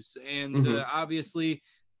news. And obviously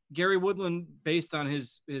Gary Woodland, based on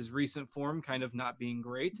his recent form kind of not being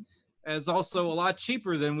great, is also a lot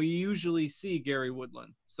cheaper than we usually see Gary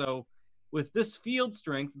Woodland. So with this field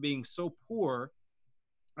strength being so poor,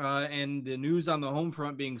 and the news on the home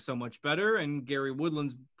front being so much better, and Gary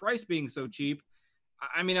Woodland's price being so cheap,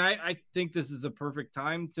 I mean, I think this is a perfect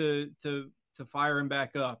time to fire him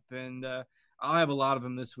back up. And I'll have a lot of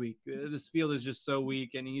him this week. This field is just so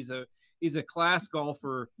weak, and he's a class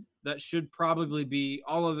golfer that should probably be,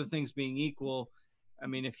 all other things being equal. I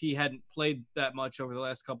mean, if he hadn't played that much over the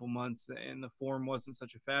last couple months and the form wasn't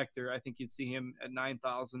such a factor, I think you'd see him at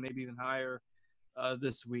 9,000, maybe even higher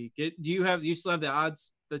this week. Do you still have the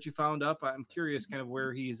odds that you found up? I'm curious kind of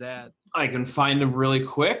where he's at. I can find him really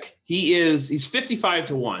quick. He's 55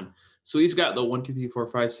 to 1. So he's got the 1, 2, 3, 4,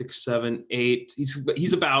 5, 6, 7, 8.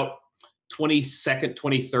 He's about 22nd,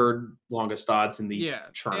 23rd longest odds in the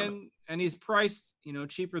tournament. And he's priced,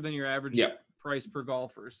 cheaper than your average price per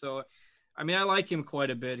golfer. So, I mean, I like him quite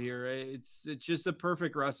a bit here. It's just a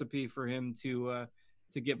perfect recipe for him to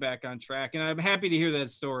get back on track. And I'm happy to hear that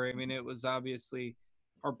story. I mean, it was obviously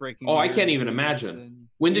heartbreaking. Oh, I can't even imagine.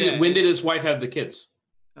 When did his wife have the kids?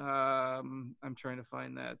 I'm trying to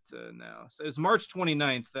find that now. So it was March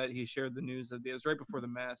 29th that he shared the news of it. It was right before the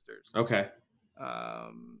Masters. Okay.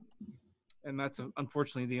 And that's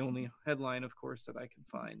unfortunately the only headline, of course, that I can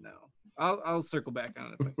find now. I'll circle back on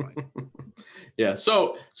it if I find it. Yeah.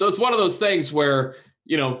 So it's one of those things where,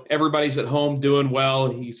 everybody's at home doing well.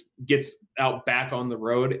 He gets out back on the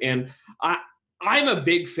road. And I'm a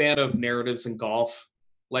big fan of narratives in golf,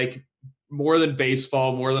 like more than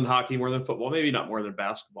baseball, more than hockey, more than football, maybe not more than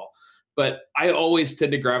basketball. But I always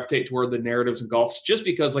tend to gravitate toward the narratives in golf just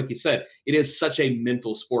because, like you said, it is such a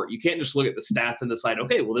mental sport. You can't just look at the stats and decide,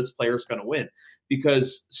 okay, well, this player's going to win,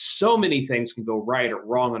 because so many things can go right or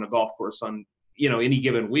wrong on a golf course on, any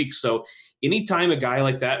given week. So anytime a guy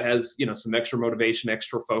like that has, some extra motivation,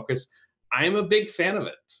 extra focus, I'm a big fan of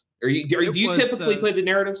it. Do you typically play the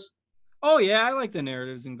narratives? Oh, yeah, I like the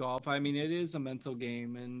narratives in golf. I mean, it is a mental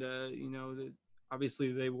game, and,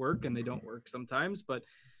 obviously they work and they don't work sometimes, but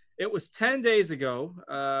it was 10 days ago.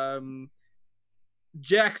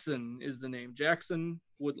 Jackson is the name. Jackson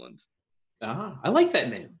Woodland. I like that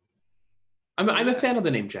name. I'm a fan of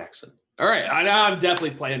the name Jackson. All right. I'm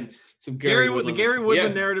definitely playing some Gary Woodland. The Gary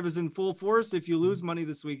Woodland narrative is in full force. If you lose money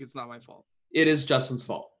this week, it's not my fault. It is Justin's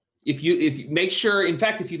fault. If you make sure, in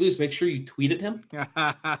fact, if you lose, make sure you tweet at him.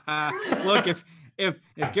 Look, if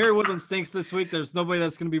Gary Woodland stinks this week, there's nobody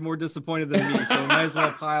that's going to be more disappointed than me. So might as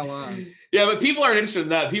well pile on. Yeah, but people aren't interested in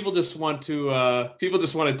that. People just want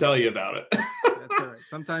to tell you about it. That's all right.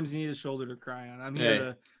 Sometimes you need a shoulder to cry on.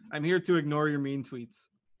 I'm here to ignore your mean tweets.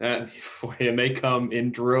 And they come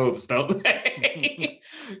in droves, don't they?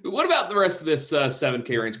 What about the rest of this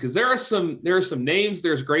 7K range? Because there are some names.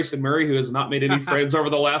 There's Grayson Murray, who has not made any friends over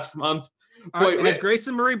the last month. Has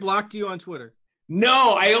Grayson Murray blocked you on Twitter?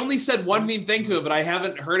 No, I only said one mean thing to him, but I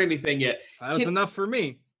haven't heard anything yet. That was enough for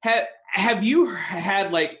me. Have you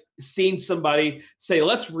had like seen somebody say,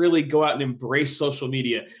 let's really go out and embrace social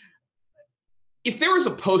media? If there was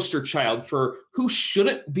a poster child for who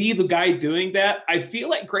shouldn't be the guy doing that, I feel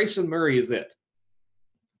like Grayson Murray is it.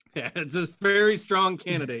 Yeah, it's a very strong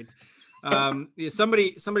candidate.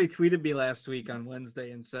 Somebody tweeted me last week on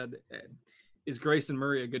Wednesday and said, is Grayson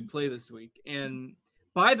Murray a good play this week? And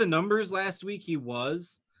by the numbers last week, he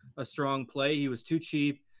was a strong play. He was too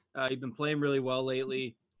cheap. He'd been playing really well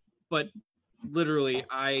lately, but literally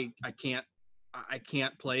I can't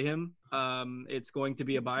play him. It's going to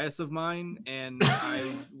be a bias of mine, and I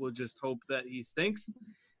will just hope that he stinks.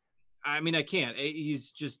 I mean, I can't. He's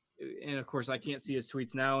just, and of course, I can't see his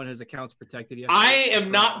tweets now, and his account's protected. I am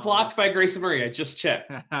not blocked by Grayson Murray. I just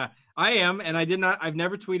checked. I am, and I've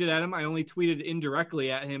never tweeted at him. I only tweeted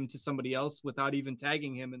indirectly at him to somebody else without even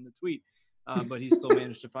tagging him in the tweet. But he still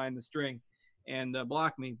managed to find the string and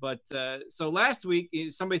block me. But so last week,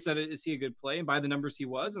 somebody said, is he a good play? And by the numbers, he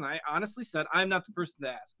was. And I honestly said, I'm not the person to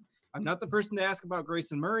ask. I'm not the person to ask about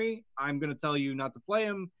Grayson Murray. I'm going to tell you not to play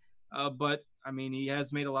him. But I mean, he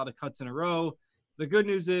has made a lot of cuts in a row. The good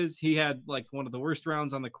news is he had like one of the worst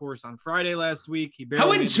rounds on the course on Friday last week. He barely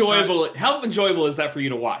How enjoyable is that for you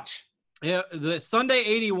to watch? Yeah, the Sunday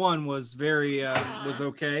 81 was very was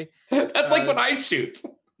okay. That's like when I shoot.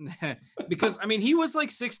 Because I mean, he was like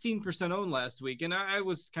 16% owned last week, and I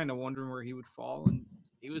was kind of wondering where he would fall, and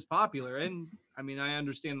he was popular. And I mean, I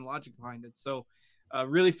understand the logic behind it. So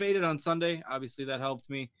really faded on Sunday. Obviously, that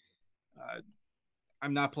helped me.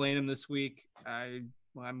 I'm not playing him this week.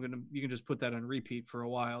 You can just put that on repeat for a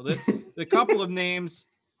while. The couple of names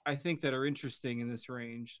I think that are interesting in this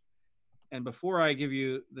range. And before I give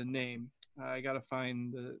you the name, I got to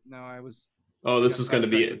find this is going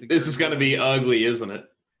to be ugly, isn't it?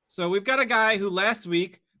 So we've got a guy who last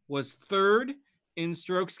week was third in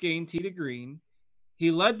strokes gained tee to green. He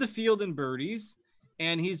led the field in birdies,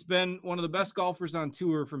 and he's been one of the best golfers on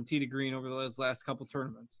tour from tee to green over those last couple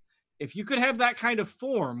tournaments. If you could have that kind of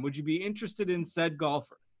form, would you be interested in said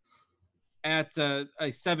golfer at a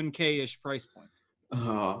 7K-ish price point?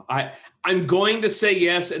 Oh, I'm going to say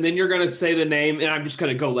yes, and then you're going to say the name, and I'm just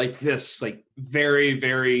going to go like this, like very,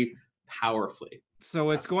 very powerfully.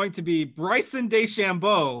 So it's going to be Bryson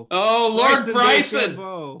DeChambeau. Oh, Lord Bryson!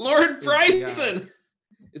 Lord Bryson!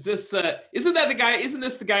 Is this? Isn't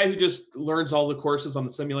this the guy who just learns all the courses on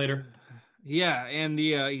the simulator? Yeah, and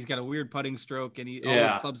he's got a weird putting stroke, and all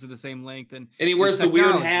his clubs are the same length, and he wears the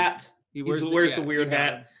weird hat. He wears the weird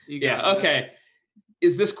hat. Yeah. Okay.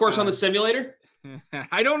 Is this course on the simulator?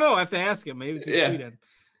 I don't know. I have to ask him. Maybe to tweet him.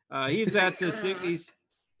 He's at he's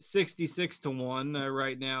 66-1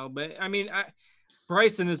 right now. But I mean,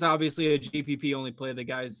 Bryson is obviously a GPP only play. The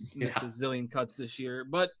guy's missed a zillion cuts this year.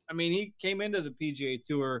 But I mean, he came into the PGA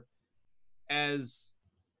Tour as,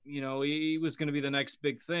 he was going to be the next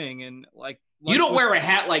big thing. And like you don't wear a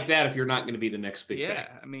hat like that if you're not going to be the next big thing. Yeah,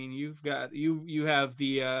 I mean, you have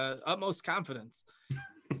the utmost confidence.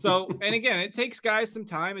 So, and again, it takes guys some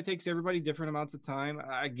time. It takes everybody different amounts of time.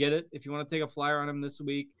 I get it. If you want to take a flyer on him this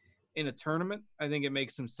week in a tournament, I think it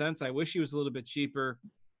makes some sense. I wish he was a little bit cheaper,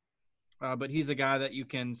 but he's a guy that you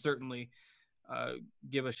can certainly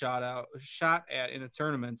give a shot at in a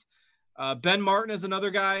tournament. Ben Martin is another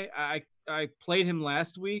guy. I played him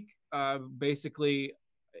last week, basically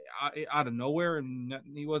out of nowhere, and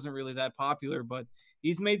he wasn't really that popular, but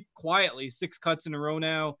he's made quietly 6 cuts in a row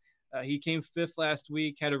now. He came 5th last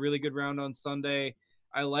week, had a really good round on Sunday.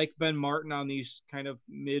 I like Ben Martin on these kind of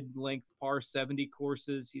mid-length par 70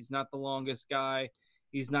 courses. He's not the longest guy.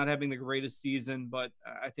 He's not having the greatest season, but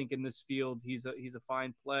I think in this field, he's a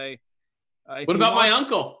fine play. What about my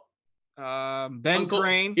uncle? Ben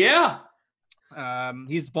Crane. Yeah.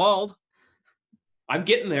 He's bald. I'm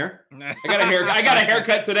getting there. I got a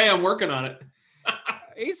haircut today. I'm working on it.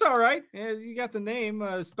 He's all right. Yeah, you got the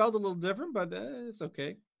name spelled a little different, but it's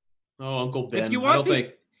okay. Oh, Uncle Ben. If you want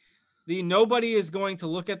nobody is going to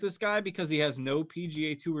look at this guy because he has no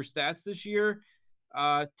PGA Tour stats this year.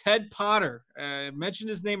 Ted Potter. I mentioned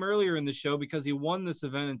his name earlier in the show because he won this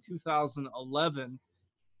event in 2011.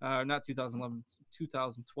 Not 2011,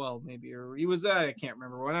 2012 maybe, or he was, I can't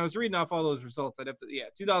remember. When I was reading off all those results,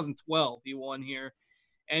 2012 he won here.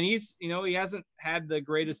 And he's, he hasn't had the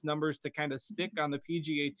greatest numbers to kind of stick on the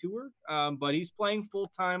PGA Tour, but he's playing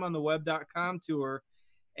full-time on the web.com tour.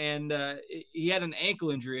 And he had an ankle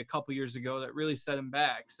injury a couple years ago that really set him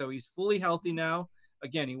back. So he's fully healthy now.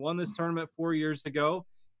 Again, he won this tournament 4 years ago,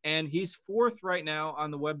 and he's 4th right now on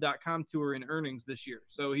the web.com tour in earnings this year.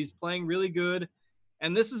 So he's playing really good.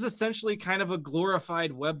 And this is essentially kind of a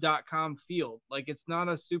glorified web.com field. Like, it's not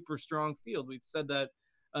a super strong field. We've said that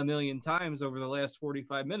a million times over the last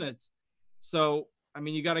 45 minutes. So, I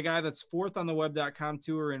mean, you got a guy that's 4th on the web.com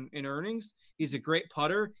tour in earnings. He's a great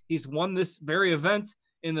putter. He's won this very event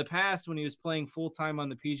in the past when he was playing full-time on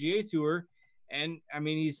the PGA tour. And I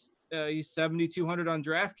mean, he's 7,200 on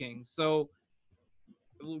DraftKings. So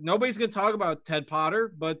nobody's going to talk about Ted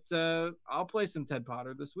Potter, but I'll play some Ted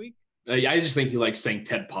Potter this week. I just think you like saying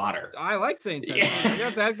Ted Potter. I like saying Ted Potter. I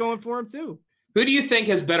got that going for him too. Who do you think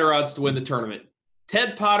has better odds to win the tournament?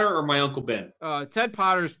 Ted Potter or my Uncle Ben? Ted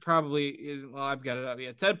Potter's probably, well, I've got it up.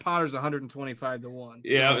 Yeah, Ted Potter's 125 to 1.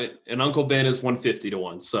 So. Yeah, and Uncle Ben is 150 to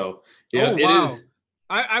 1. So, yeah, wow. It is.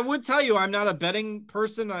 I would tell you I'm not a betting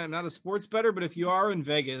person. I'm not a sports bettor, but if you are in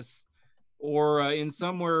Vegas or in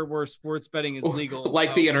somewhere where sports betting is legal.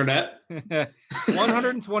 Like the internet.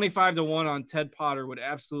 125 to 1 on Ted Potter would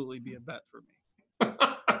absolutely be a bet for me.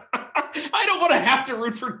 I don't want to have to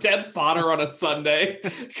root for Ted Potter on a Sunday.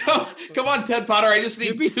 Come on, Ted Potter. I just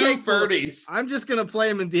need 2 birdies. I'm just going to play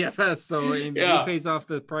him in DFS, so he pays off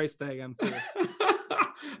the price tag. I'm cool.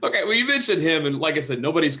 Okay, well, you mentioned him, and like I said,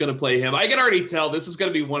 nobody's going to play him. I can already tell this is going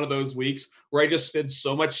to be one of those weeks where I just spend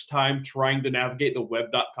so much time trying to navigate the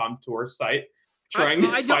web.com tour site, trying to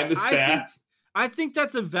find the stats. I think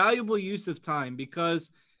that's a valuable use of time because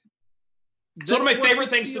it's one of my favorite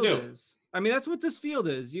things to do. I mean, that's what this field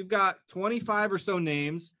is. You've got 25 or so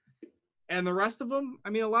names, and the rest of them, I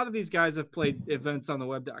mean, a lot of these guys have played events on the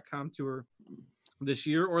web.com tour this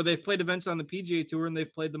year, or they've played events on the PGA tour and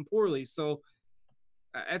they've played them poorly. So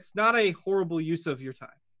it's not a horrible use of your time.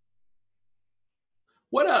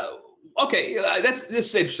 Okay, this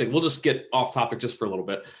is interesting. We'll just get off topic just for a little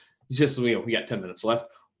bit. We got 10 minutes left.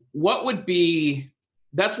 What would be,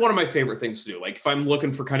 that's one of my favorite things to do. Like if I'm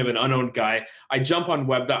looking for kind of an unknown guy, I jump on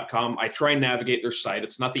web.com. I try and navigate their site.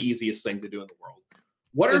 It's not the easiest thing to do in the world.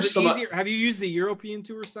 What are some easier? Have you used the European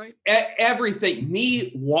tour site? Everything.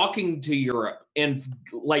 Me walking to Europe and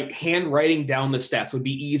like handwriting down the stats would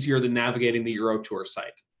be easier than navigating the Euro Tour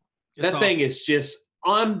site. That thing is just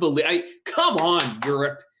unbelievable. Come on,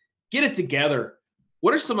 Europe, get it together.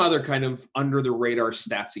 What are some other kind of under the radar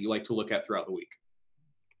stats that you like to look at throughout the week?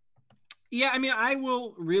 Yeah, I mean, I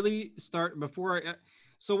will really start before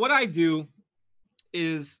so what I do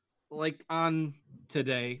is like on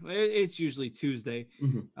today, it's usually Tuesday,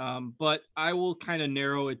 but I will kind of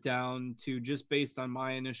narrow it down to just based on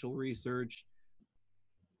my initial research,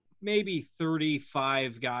 maybe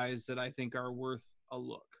 35 guys that I think are worth a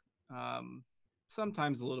look.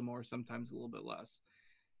 Sometimes a little more, sometimes a little bit less.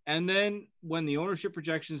 And then when the ownership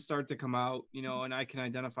projections start to come out, and I can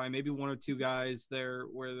identify maybe 1 or 2 guys there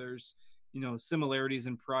where there's, similarities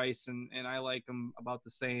in price and I like them about the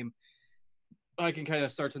same, I can kind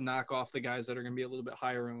of start to knock off the guys that are going to be a little bit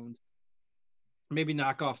higher owned. Maybe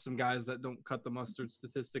knock off some guys that don't cut the mustard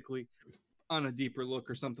statistically on a deeper look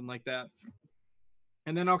or something like that.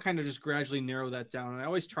 And then I'll kind of just gradually narrow that down. And I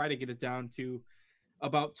always try to get it down to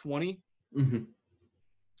about 20. Mm-hmm.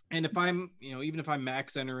 And if I'm, even if I'm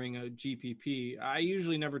max entering a GPP, I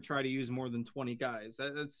usually never try to use more than 20 guys.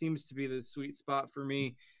 That seems to be the sweet spot for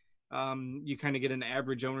me. You kind of get an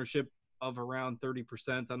average ownership of around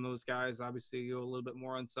 30% on those guys. Obviously, you go a little bit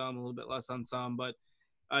more on some, a little bit less on some, but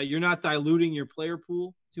you're not diluting your player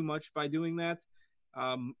pool too much by doing that.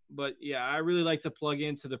 But yeah, I really like to plug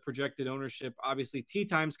into the projected ownership. Obviously, tee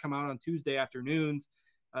times come out on Tuesday afternoons.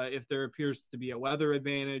 If there appears to be a weather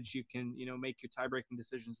advantage, you can, make your tie-breaking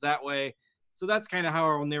decisions that way. So that's kind of how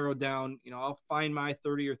I'll narrow down. I'll find my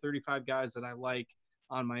 30 or 35 guys that I like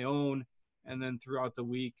on my own. And then throughout the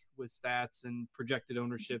week with stats and projected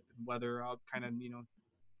ownership and weather, I'll kind of,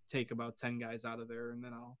 take about 10 guys out of there. And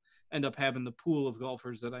then I'll end up having the pool of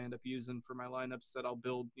golfers that I end up using for my lineups that I'll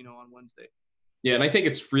build, on Wednesday. Yeah, and I think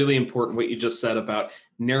it's really important what you just said about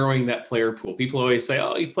narrowing that player pool. People always say,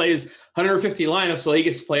 he plays 150 lineups, well, he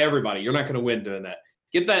gets to play everybody. You're not going to win doing that.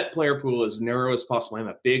 Get that player pool as narrow as possible. I'm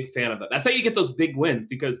a big fan of that. That's how you get those big wins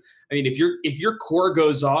because, I mean, if your core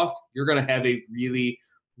goes off, you're going to have a really,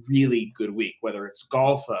 really good week, whether it's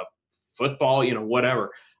golf, football,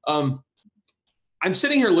 whatever. I'm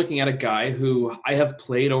sitting here looking at a guy who I have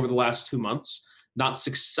played over the last 2 months, not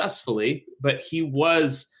successfully, but he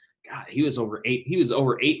was over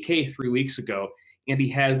 8K 3 weeks ago, and he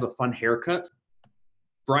has a fun haircut.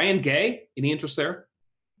 Brian Gay, any interest there?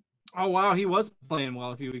 Oh, wow. He was playing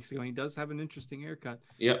well a few weeks ago. He does have an interesting haircut.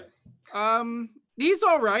 Yep. He's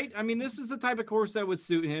all right. I mean, this is the type of course that would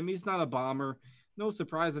suit him. He's not a bomber. No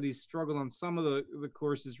surprise that he's struggled on some of the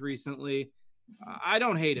courses recently. I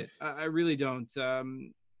don't hate it. I really don't.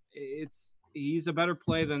 He's a better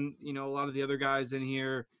play than, a lot of the other guys in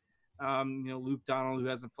here. Luke Donald, who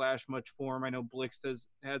hasn't flashed much for him. I know Blixt has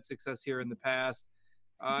had success here in the past.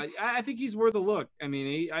 I think he's worth a look. I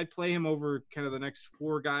mean, I'd play him over kind of the next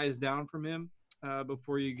 4 guys down from him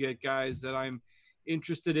before you get guys that I'm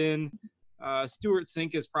interested in. Stuart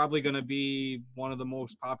Sink is probably going to be one of the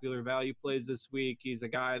most popular value plays this week. He's a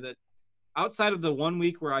guy that, outside of the 1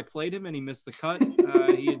 week where I played him and he missed the cut,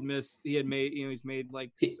 he's made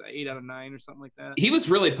like 8 out of 9 or something like that. He was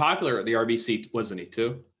really popular at the RBC, wasn't he,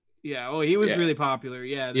 too? Yeah. Oh, he was really popular.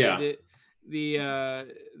 Yeah. Yeah.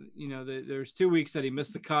 There's 2 weeks that he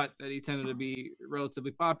missed the cut that he tended to be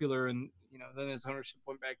relatively popular, and then his ownership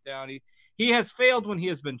went back down. He has failed when he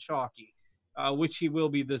has been chalky, which he will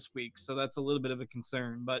be this week, so that's a little bit of a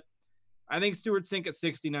concern. But I think Stuart Sink at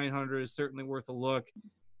 6,900 is certainly worth a look.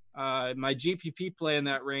 My GPP play in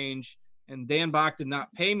that range, and Dan Bach did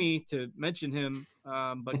not pay me to mention him,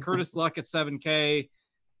 but Curtis Luck at 7K.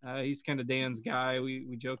 He's kind of Dan's guy.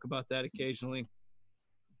 We joke about that occasionally.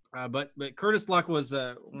 But Curtis Luck was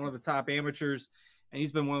one of the top amateurs, and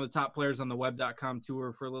he's been one of the top players on the web.com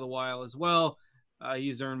tour for a little while as well.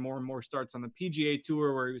 He's earned more and more starts on the PGA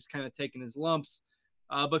tour where he was kind of taking his lumps.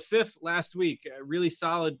 But 5th last week, a really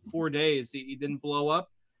solid 4 days. He didn't blow up.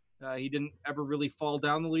 He didn't ever really fall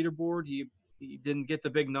down the leaderboard. He didn't get the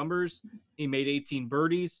big numbers. He made 18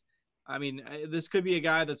 birdies. I mean, this could be a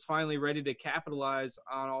guy that's finally ready to capitalize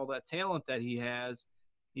on all that talent that he has.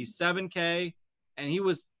 He's 7K. And he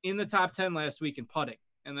was in the top 10 last week in putting.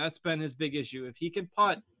 And that's been his big issue. If he can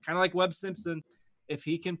putt, kind of like Webb Simpson, if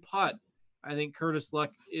he can putt, I think Curtis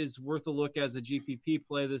Luck is worth a look as a GPP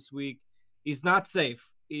play this week. He's not safe.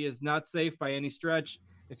 He is not safe by any stretch.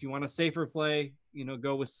 If you want a safer play,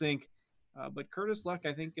 go with Sink. But Curtis Luck,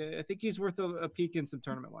 I think he's worth a peek in some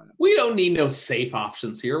tournament lineups. We don't need no safe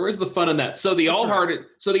options here. Where's the fun in that? So the all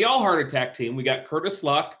heart attack team, we got Curtis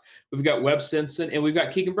Luck, we've got Webb Simpson, and we've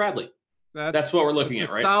got Keegan Bradley. That's what we're looking at,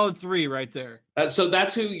 right? Solid 3 right there. So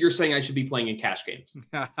that's who you're saying I should be playing in cash games.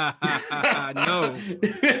 No.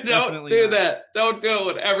 Don't do that. Don't do it.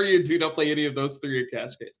 Whatever you do, don't play any of those 3 in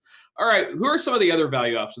cash games. All right. Who are some of the other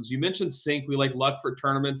value options? You mentioned Sink. We like Luck for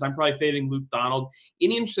tournaments. I'm probably fading Luke Donald.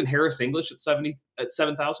 Any interest in Harris English at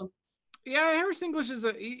 7,000? Yeah, Harris English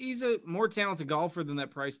he's a more talented golfer than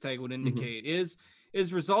that price tag would indicate. His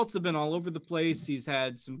results have been all over the place. He's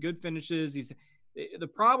had some good finishes. The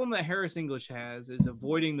problem that Harris English has is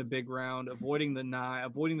avoiding the big round, avoiding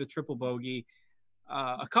the triple bogey.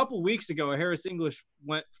 A couple weeks ago, Harris English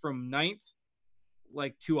went from 9th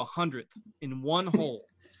to 100th in one hole.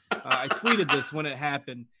 I tweeted this when it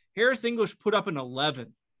happened. Harris English put up an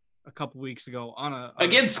 11 a couple weeks ago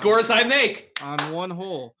scores I make on one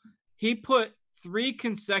hole. He put 3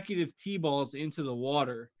 consecutive tee balls into the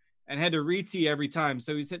water and had to re-tee every time.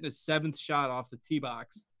 So he's hitting his 7th shot off the tee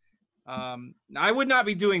box. I would not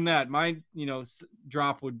be doing that. My,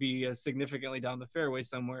 drop would be significantly down the fairway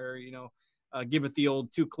somewhere, give it the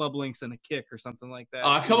old 2 club links and a kick or something like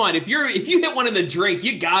that. Come on. If you hit one in the drink,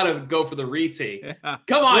 you got to go for the re-tee.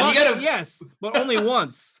 Come on. You got to. Yes, but only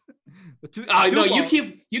once. No,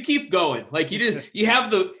 you keep going. Like you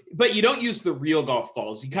have but you don't use the real golf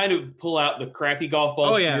balls. You kind of pull out the crappy golf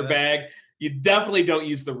balls from your bag. You definitely don't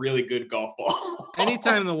use the really good golf ball.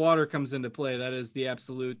 Anytime the water comes into play, that is the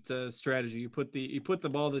absolute strategy. You put the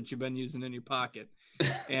ball that you've been using in your pocket,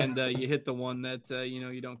 and you hit the one that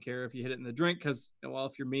you don't care if you hit it in the drink because,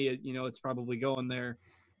 if you're me, it's probably going there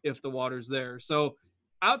if the water's there. So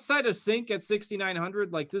outside of Sink at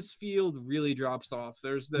 6,900, this field really drops off.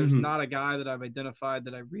 There's not a guy that I've identified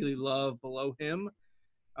that I really love below him.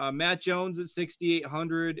 Matt Jones at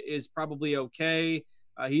 6,800 is probably okay.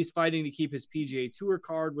 He's fighting to keep his PGA Tour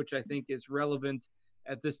card, which I think is relevant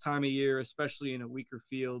at this time of year, especially in a weaker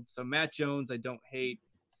field. So Matt Jones, I don't hate.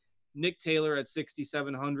 Nick Taylor at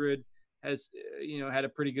 6,700 has, had a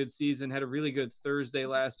pretty good season, had a really good Thursday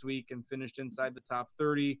last week and finished inside the top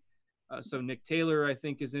 30. So Nick Taylor, I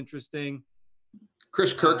think, is interesting.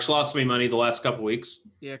 Chris Kirk's lost me money the last couple weeks.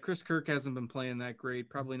 Yeah, Chris Kirk hasn't been playing that great.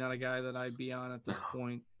 Probably not a guy that I'd be on at this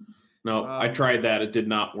point. No, I tried that. It did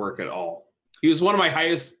not work at all. He was one of my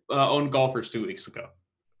highest owned golfers 2 weeks ago.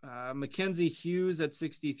 Mackenzie Hughes at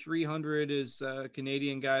 6,300 is a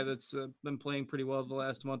Canadian guy that's been playing pretty well the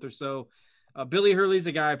last month or so. Billy Hurley's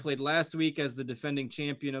a guy I played last week as the defending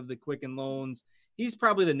champion of the Quicken Loans. He's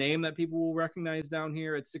probably the name that people will recognize down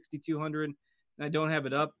here at 6,200. And I don't have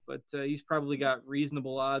it up, but he's probably got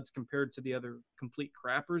reasonable odds compared to the other complete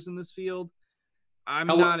crappers in this field. I'm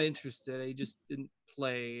not interested. He just didn't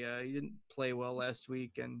play. He didn't play well last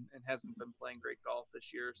week and hasn't been playing great golf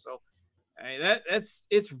this year. So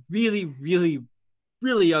it's really, really,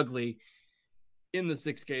 really ugly in the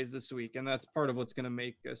 6Ks this week. And that's part of what's going to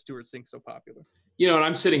make Stuart Sink so popular. And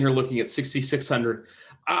I'm sitting here looking at 6,600.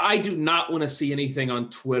 I do not want to see anything on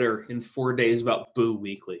Twitter in 4 days about Boo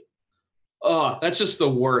Weekly. Oh, that's just the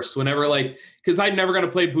worst. Whenever because I'm never going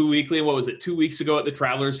to play Boo Weekly. And what was it? 2 weeks ago at the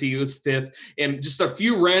Travelers, he was 5th. And just a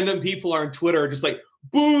few random people on Twitter are just like,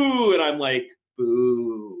 boo. And I'm like,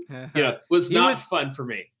 boo. Was not fun for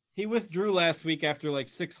me. He withdrew last week after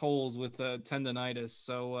 6 holes with tendonitis.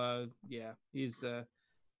 So, he's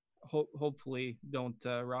hopefully don't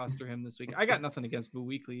roster him this week. I got nothing against Boo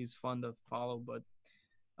Weekly. He's fun to follow, but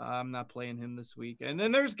I'm not playing him this week. And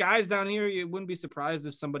then there's guys down here. You wouldn't be surprised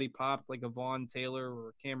if somebody popped like a Vaughn Taylor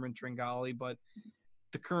or Cameron Tringali, but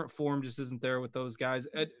the current form just isn't there with those guys.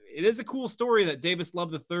 It is a cool story that Davis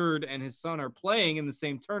Love III and his son are playing in the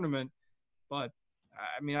same tournament, but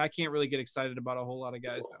I mean, I can't really get excited about a whole lot of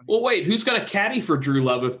guys down here. Well, wait, who's going to caddy for Drew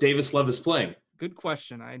Love if Davis Love is playing? Good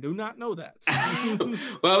question. I do not know that.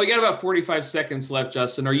 Well, we got about 45 seconds left,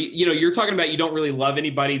 Justin. Are you're talking about you don't really love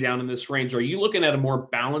anybody down in this range. Are you looking at a more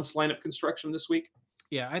balanced lineup construction this week?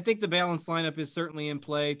 Yeah, I think the balanced lineup is certainly in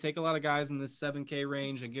play. Take a lot of guys in this 7K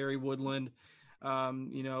range, a Gary Woodland,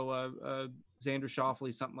 Xander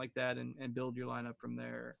Schauffele, something like that, and build your lineup from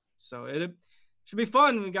there. So it should be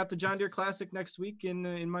fun. We got the John Deere Classic next week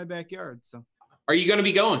in my backyard. So, are you going to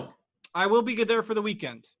be going? I will be there for the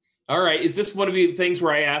weekend. All right. Is this one of the things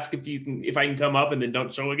where I ask if I can come up and then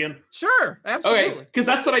don't show again? Sure, absolutely. Okay, because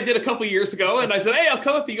that's what I did a couple years ago, and I said, "Hey, I'll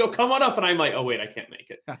come up." You go, "Come on up," and I'm like, "Oh wait, I can't make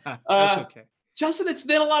it." That's okay. Justin, it's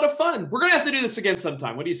been a lot of fun. We're gonna have to do this again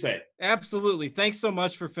sometime. What do you say? Absolutely. Thanks so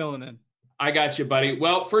much for filling in. I got you, buddy.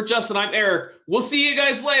 Well, for Justin, I'm Eric. We'll see you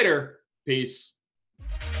guys later. Peace.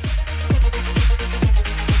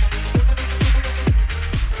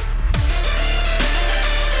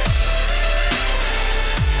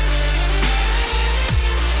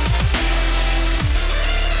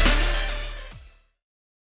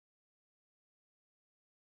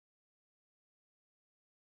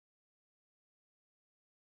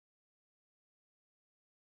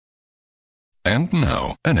 And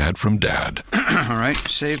now, an ad from Dad. All right,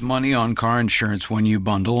 save money on car insurance when you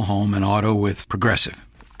bundle home and auto with Progressive.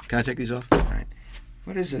 Can I take these off? All right.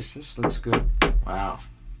 What is this? This looks good. Wow.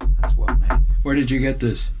 That's well made. Where did you get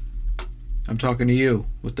this? I'm talking to you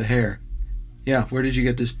with the hair. Yeah, where did you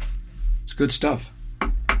get this? It's good stuff.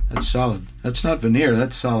 That's solid. That's not veneer.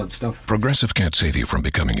 That's solid stuff. Progressive can't save you from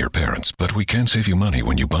becoming your parents, but we can save you money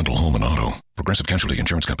when you bundle home and auto. Progressive Casualty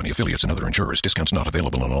Insurance Company, affiliates, and other insurers. Discounts not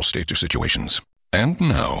available in all states or situations. And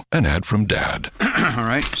now, an ad from Dad. All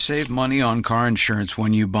right, save money on car insurance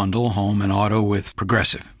when you bundle home and auto with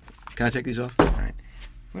Progressive. Can I take these off? All right.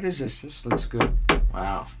 What is this? This looks good.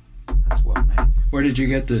 Wow. That's well made. Where did you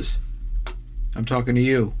get this? I'm talking to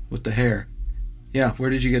you with the hair. Yeah, where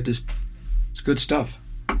did you get this? It's good stuff.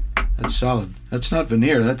 That's solid. That's not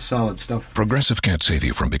veneer. That's solid stuff. Progressive can't save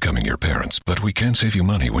you from becoming your parents, but we can save you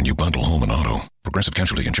money when you bundle home and auto. Progressive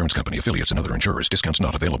Casualty Insurance Company, affiliates, and other insurers. Discounts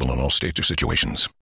not available in all states or situations.